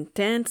 sleep in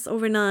tents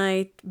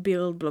overnight,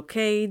 build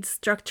blockades,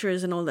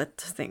 structures, and all that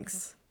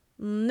things.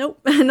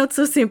 Nope, not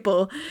so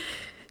simple.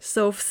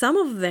 So some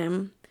of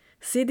them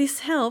see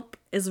this help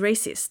as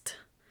racist.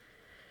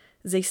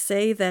 They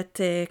say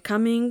that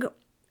coming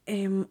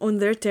on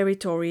their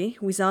territory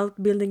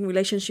without building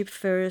relationship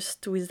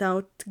first,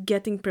 without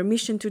getting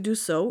permission to do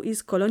so,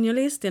 is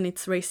colonialist and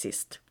it's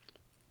racist.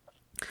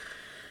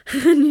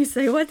 And you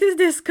say, what is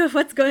this?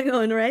 What's going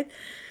on, right?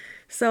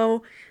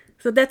 So,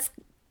 so that's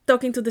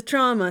talking to the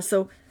trauma.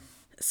 So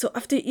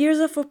after years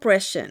of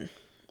oppression,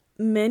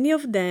 many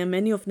of them,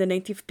 many of the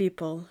native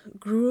people,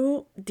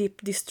 grew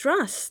deep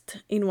distrust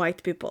in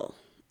white people,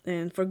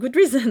 and for good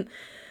reason.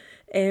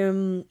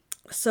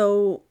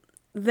 So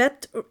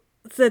that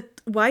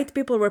that white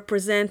people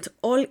represent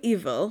all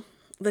evil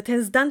that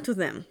has done to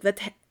them, that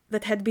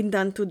had been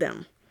done to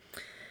them.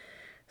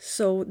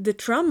 So the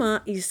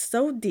trauma is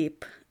so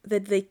deep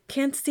that they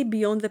can't see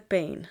beyond the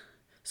pain.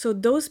 So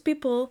those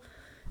people,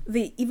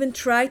 they even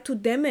try to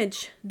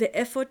damage the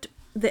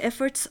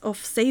efforts of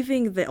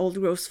saving the old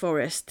growth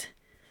forest,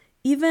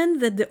 even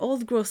that the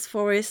old growth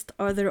forest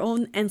are their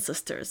own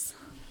ancestors.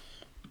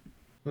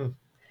 Hmm.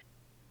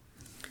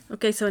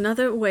 Okay, so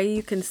another way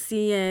you can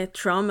see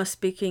trauma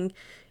speaking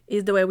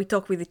is the way we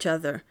talk with each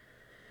other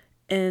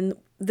and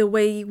the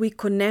way we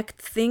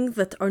connect things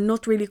that are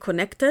not really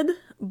connected,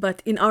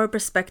 but in our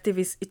perspective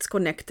is it's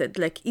connected.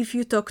 Like if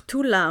you talk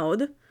too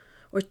loud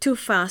or too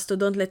fast or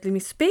don't let me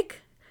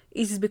speak,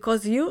 it's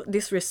because you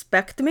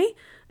disrespect me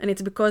and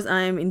it's because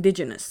I'm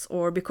indigenous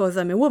or because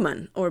I'm a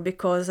woman or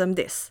because I'm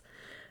this.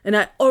 And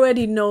I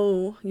already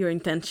know your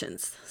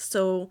intentions.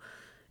 So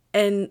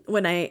and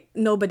when I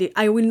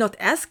will not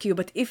ask you,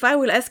 but if I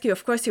will ask you,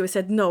 of course you will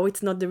say, no,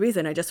 it's not the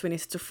reason.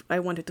 I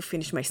wanted to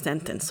finish my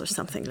sentence or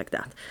something like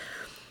that.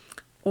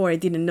 Or I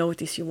didn't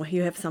notice you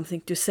have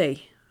something to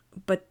say.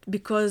 But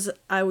because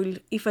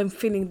if I'm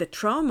feeling the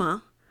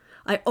trauma,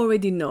 I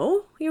already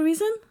know your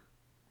reason.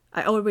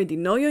 I already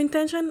know your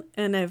intention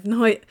and I have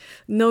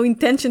no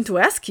intention to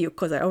ask you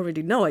because I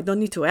already know. I don't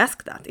need to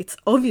ask that. It's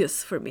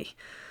obvious for me.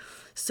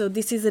 So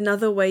this is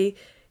another way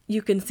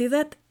you can see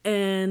that.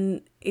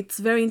 And it's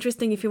very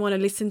interesting if you want to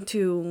listen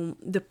to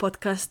the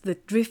podcast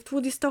that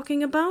Driftwood is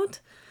talking about.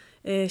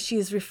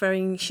 She's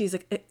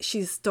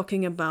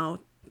talking about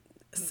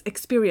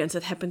experience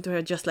that happened to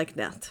her just like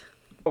that.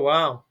 Oh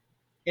wow,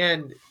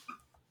 and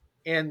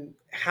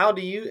how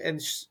do you and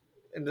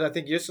I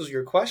think this was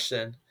your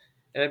question,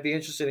 and I'd be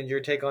interested in your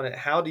take on it.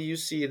 How do you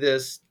see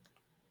this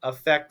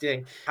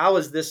affecting? How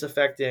is this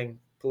affecting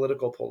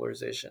political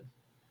polarization?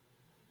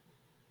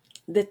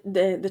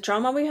 The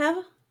trauma we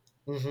have.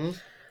 Mm-hmm.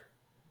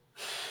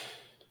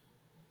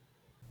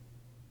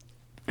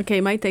 Okay,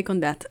 my take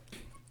on that.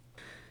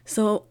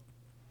 So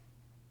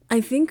I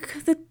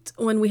think that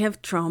when we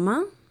have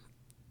trauma,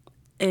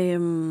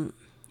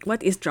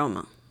 what is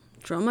trauma?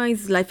 Trauma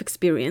is life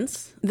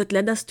experience that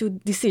led us to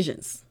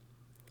decisions,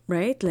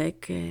 right?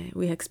 Like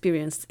we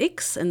experienced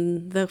X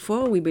and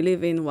therefore we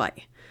believe in Y.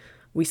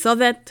 We saw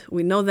that,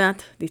 we know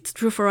that, it's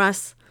true for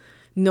us.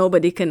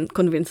 Nobody can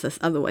convince us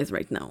otherwise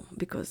right now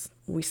because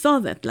we saw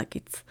that. Like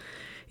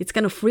it's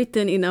kind of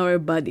written in our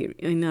body,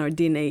 in our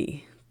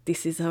DNA.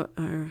 This is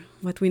our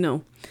what we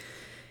know.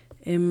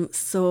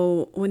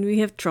 So when we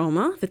have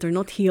trauma that are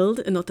not healed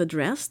and not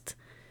addressed,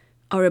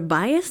 our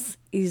bias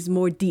is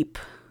more deep.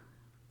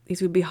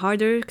 It will be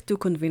harder to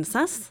convince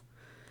us.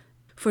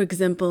 For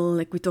example,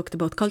 like we talked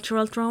about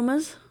cultural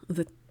traumas,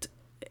 that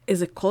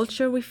as a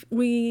culture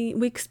we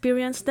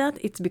experience that,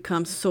 it's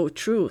become so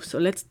true. So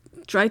let's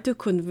try to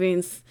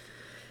convince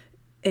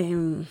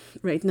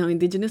right now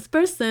indigenous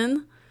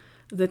person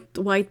that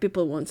white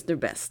people want their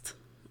best,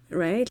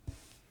 right?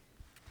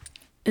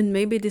 And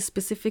maybe this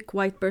specific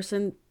white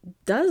person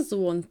does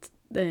want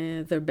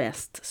their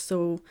best.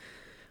 So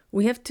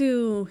we have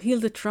to heal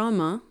the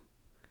trauma,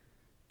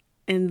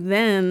 and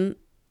then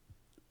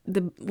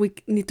we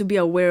need to be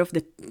aware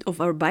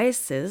of our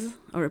biases,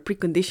 our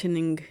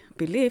preconditioning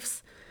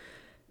beliefs,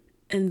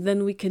 and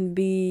then we can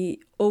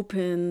be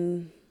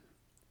open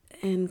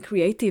and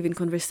creative in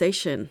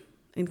conversation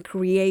and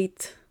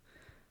create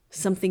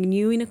something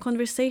new in a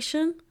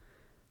conversation.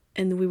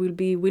 And we will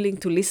be willing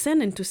to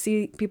listen and to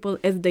see people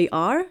as they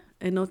are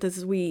and not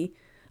as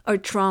our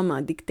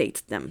trauma dictates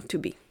them to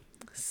be.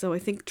 So I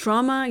think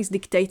trauma is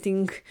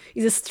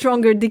a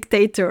stronger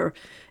dictator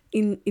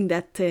in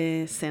that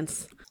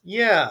sense.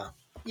 Yeah,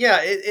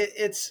 yeah.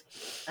 It's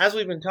as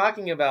we've been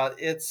talking about.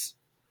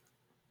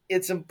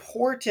 it's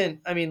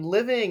important. I mean,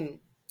 living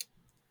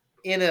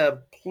in a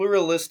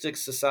pluralistic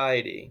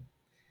society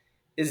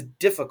is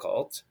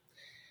difficult.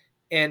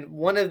 And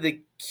one of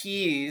the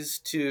keys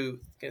to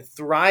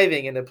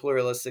thriving in a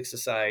pluralistic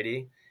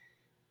society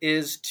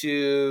is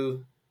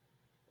to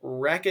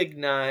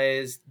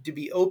recognize, to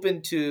be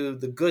open to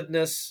the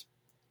goodness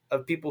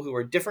of people who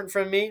are different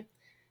from me,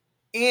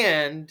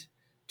 and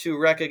to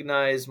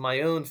recognize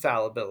my own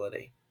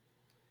fallibility.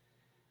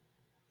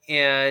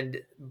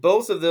 And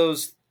both of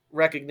those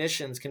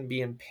recognitions can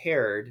be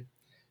impaired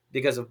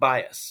because of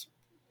bias,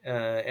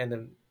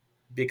 and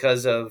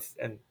because of,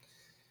 and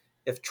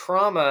if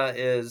trauma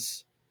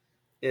is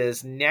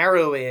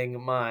narrowing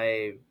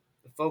my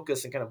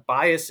focus and kind of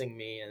biasing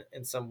me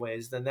in some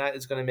ways, then that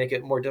is going to make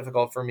it more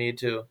difficult for me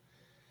to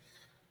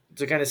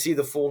kind of see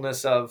the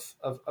fullness of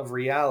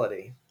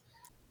reality.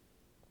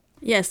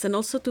 Yes, and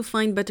also to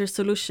find better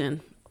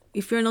solution.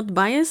 If you're not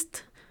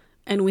biased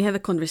and we have a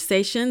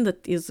conversation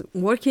that is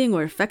working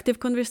or effective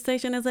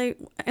conversation as I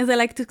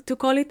like to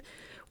call it,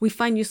 we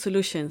find new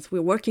solutions.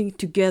 We're working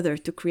together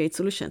to create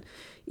solution.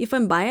 If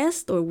I'm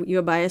biased or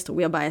you're biased or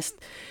we are biased,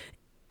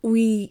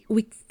 we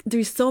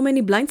there's so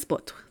many blind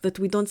spots that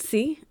we don't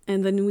see,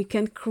 and then we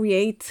can't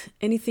create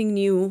anything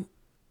new.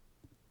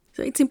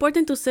 So it's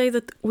important to say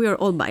that we are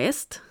all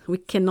biased. We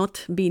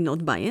cannot be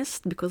not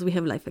biased because we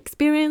have life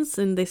experience,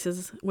 and this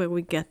is where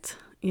we get,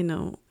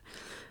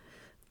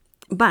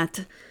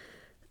 but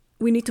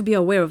we need to be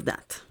aware of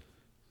that.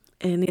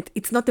 And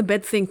it's not a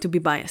bad thing to be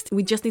biased.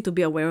 We just need to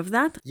be aware of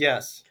that.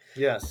 Yes,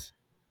 yes,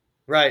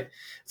 right.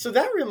 So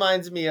that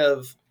reminds me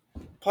of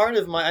part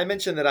of my. I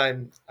mentioned that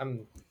I'm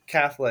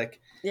Catholic,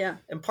 Yeah.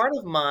 and part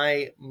of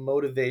my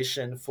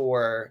motivation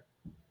for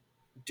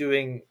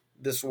doing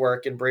this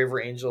work in Braver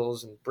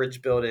Angels and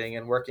bridge building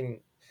and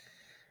working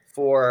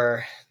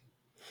for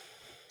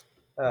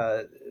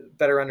uh,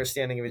 better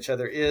understanding of each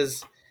other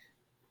is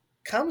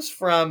comes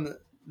from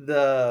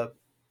the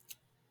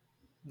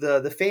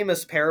the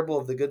famous parable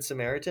of the Good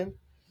Samaritan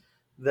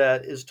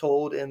that is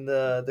told in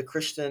the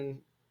Christian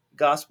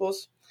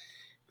Gospels.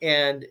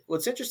 And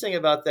what's interesting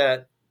about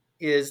that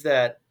is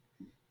that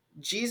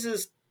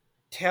Jesus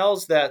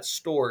tells that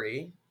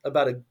story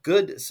about a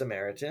good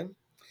Samaritan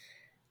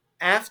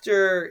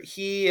after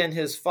he and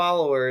his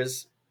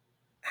followers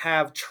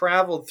have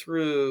traveled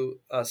through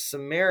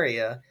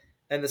Samaria,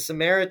 and the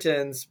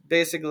Samaritans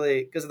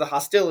basically, because of the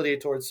hostility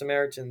towards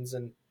Samaritans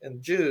and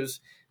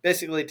Jews,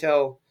 basically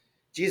tell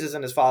Jesus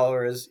and his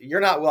followers, "You're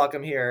not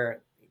welcome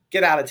here.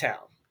 Get out of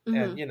town." And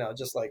Mm-hmm.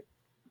 just like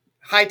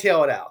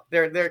hightail it out.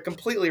 They're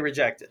completely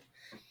rejected.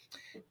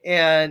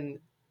 And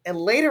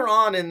later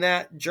on in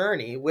that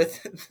journey,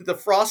 with the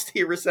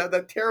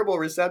that terrible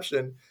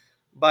reception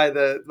by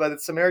the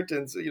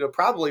Samaritans,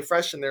 probably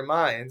fresh in their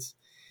minds,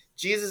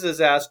 Jesus is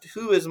asked,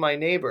 "Who is my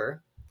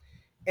neighbor?"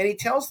 And he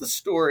tells the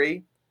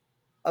story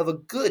of a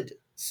good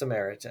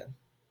Samaritan,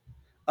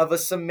 of a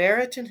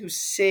Samaritan who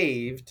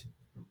saved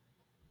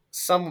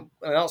someone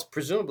else,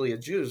 presumably a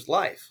Jew's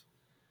life.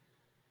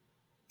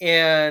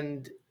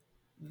 And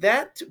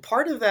that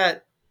part of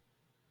that,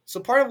 so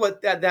part of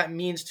what that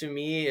means to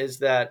me is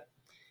that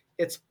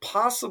it's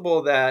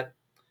possible that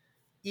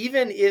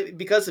even if,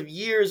 because of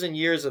years and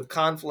years of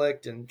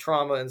conflict and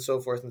trauma and so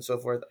forth,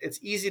 it's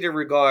easy to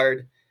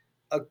regard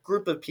a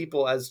group of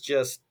people as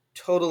just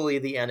totally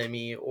the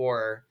enemy,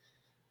 or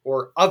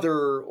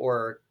other,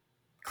 or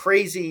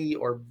crazy,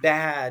 or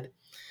bad.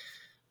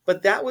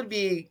 But that would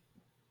be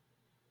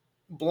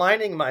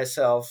blinding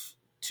myself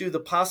to the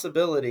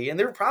possibility, and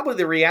they're probably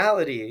the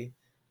reality,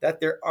 that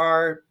there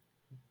are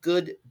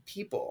good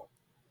people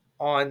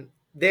on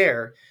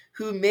there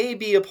who may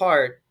be a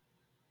part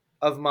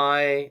of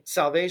my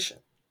salvation,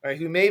 right?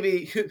 Who may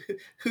be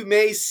who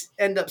may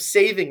end up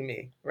saving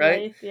me, right,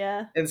 Right.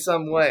 Yeah. in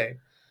some way.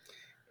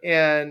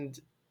 And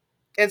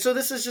so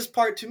this is just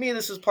part, to me,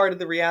 this is part of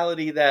the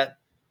reality that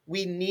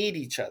we need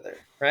each other,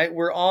 right?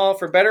 We're all,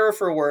 for better or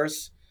for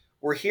worse,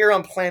 we're here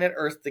on planet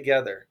Earth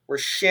together. We're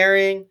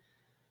sharing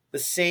the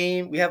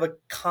same, we have a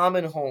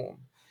common home.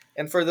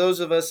 And for those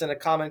of us in a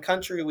common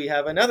country, we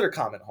have another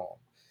common home,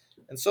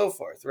 and so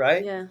forth,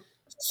 right? Yeah.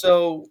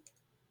 So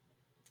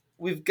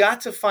we've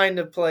got to find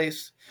a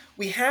place.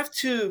 We have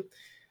to,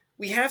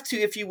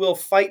 if you will,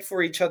 fight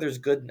for each other's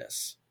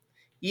goodness,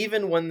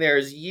 even when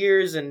there's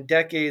years and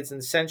decades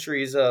and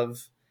centuries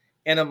of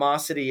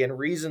animosity and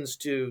reasons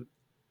to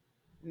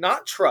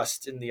not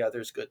trust in the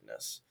other's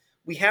goodness.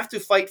 We have to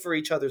fight for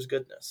each other's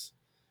goodness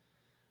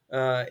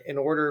in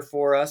order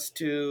for us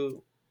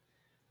to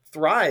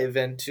thrive,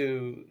 and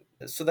to,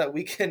 so that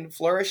we can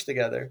flourish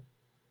together.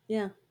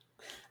 Yeah.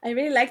 I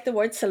really like the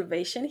word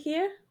salvation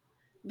here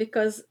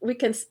because we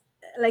can,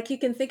 like, you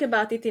can think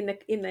about it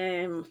in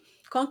a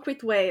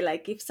concrete way,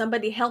 like if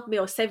somebody helped me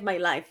or saved my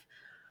life.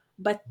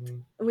 But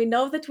Mm-hmm. we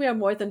know that we are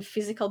more than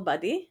physical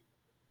body,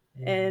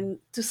 Mm-hmm. and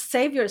to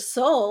save your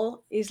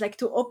soul is like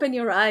to open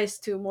your eyes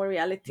to more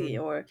reality,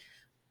 or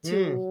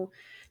Mm-hmm.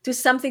 to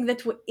something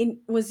that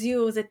was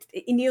you, that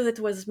in you, that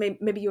was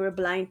maybe you were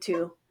blind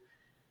to,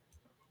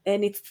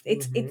 and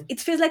it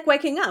feels like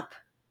waking up.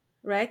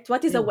 right?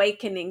 What is Mm.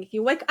 awakening?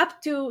 You wake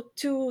up to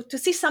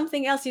see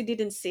something else you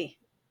didn't see.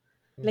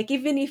 Mm. Like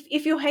even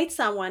if you hate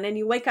someone and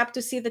you wake up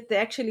to see that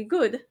they're actually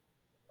good,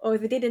 or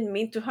they didn't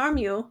mean to harm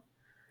you,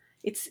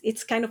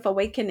 it's kind of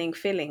awakening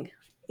feeling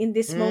in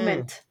this Mm.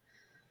 moment.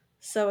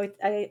 So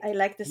I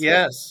like this word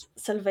Yes.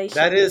 That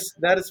salvation. is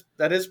that is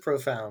that is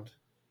profound.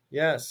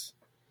 Yes.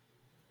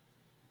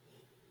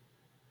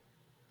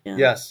 Yeah.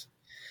 Yes.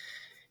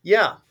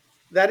 Yeah.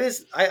 That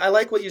is I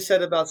like what you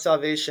said about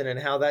salvation and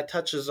how that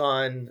touches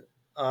on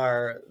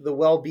our the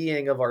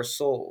well-being of our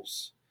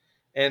souls.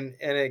 And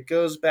it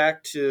goes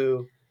back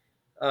to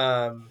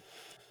um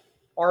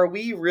are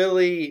we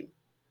really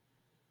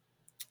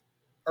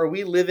are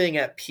we living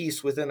at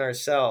peace within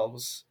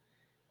ourselves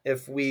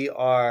if we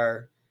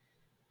are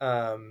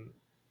um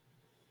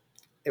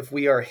if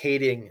we are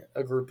hating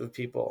a group of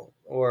people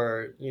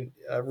or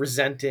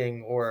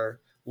resenting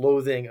or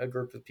loathing a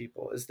group of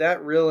people? Is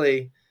that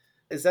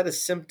a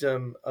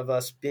symptom of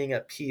us being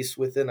at peace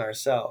within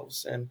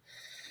ourselves? And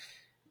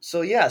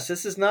so yes,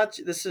 this is not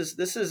this is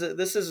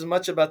as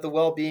much about the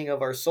well-being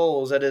of our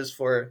souls that is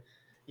for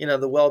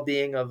the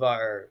well-being of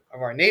our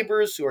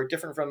neighbors who are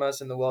different from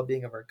us, and the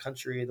well-being of our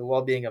country, the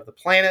well-being of the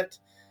planet,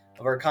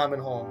 of our common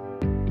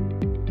home.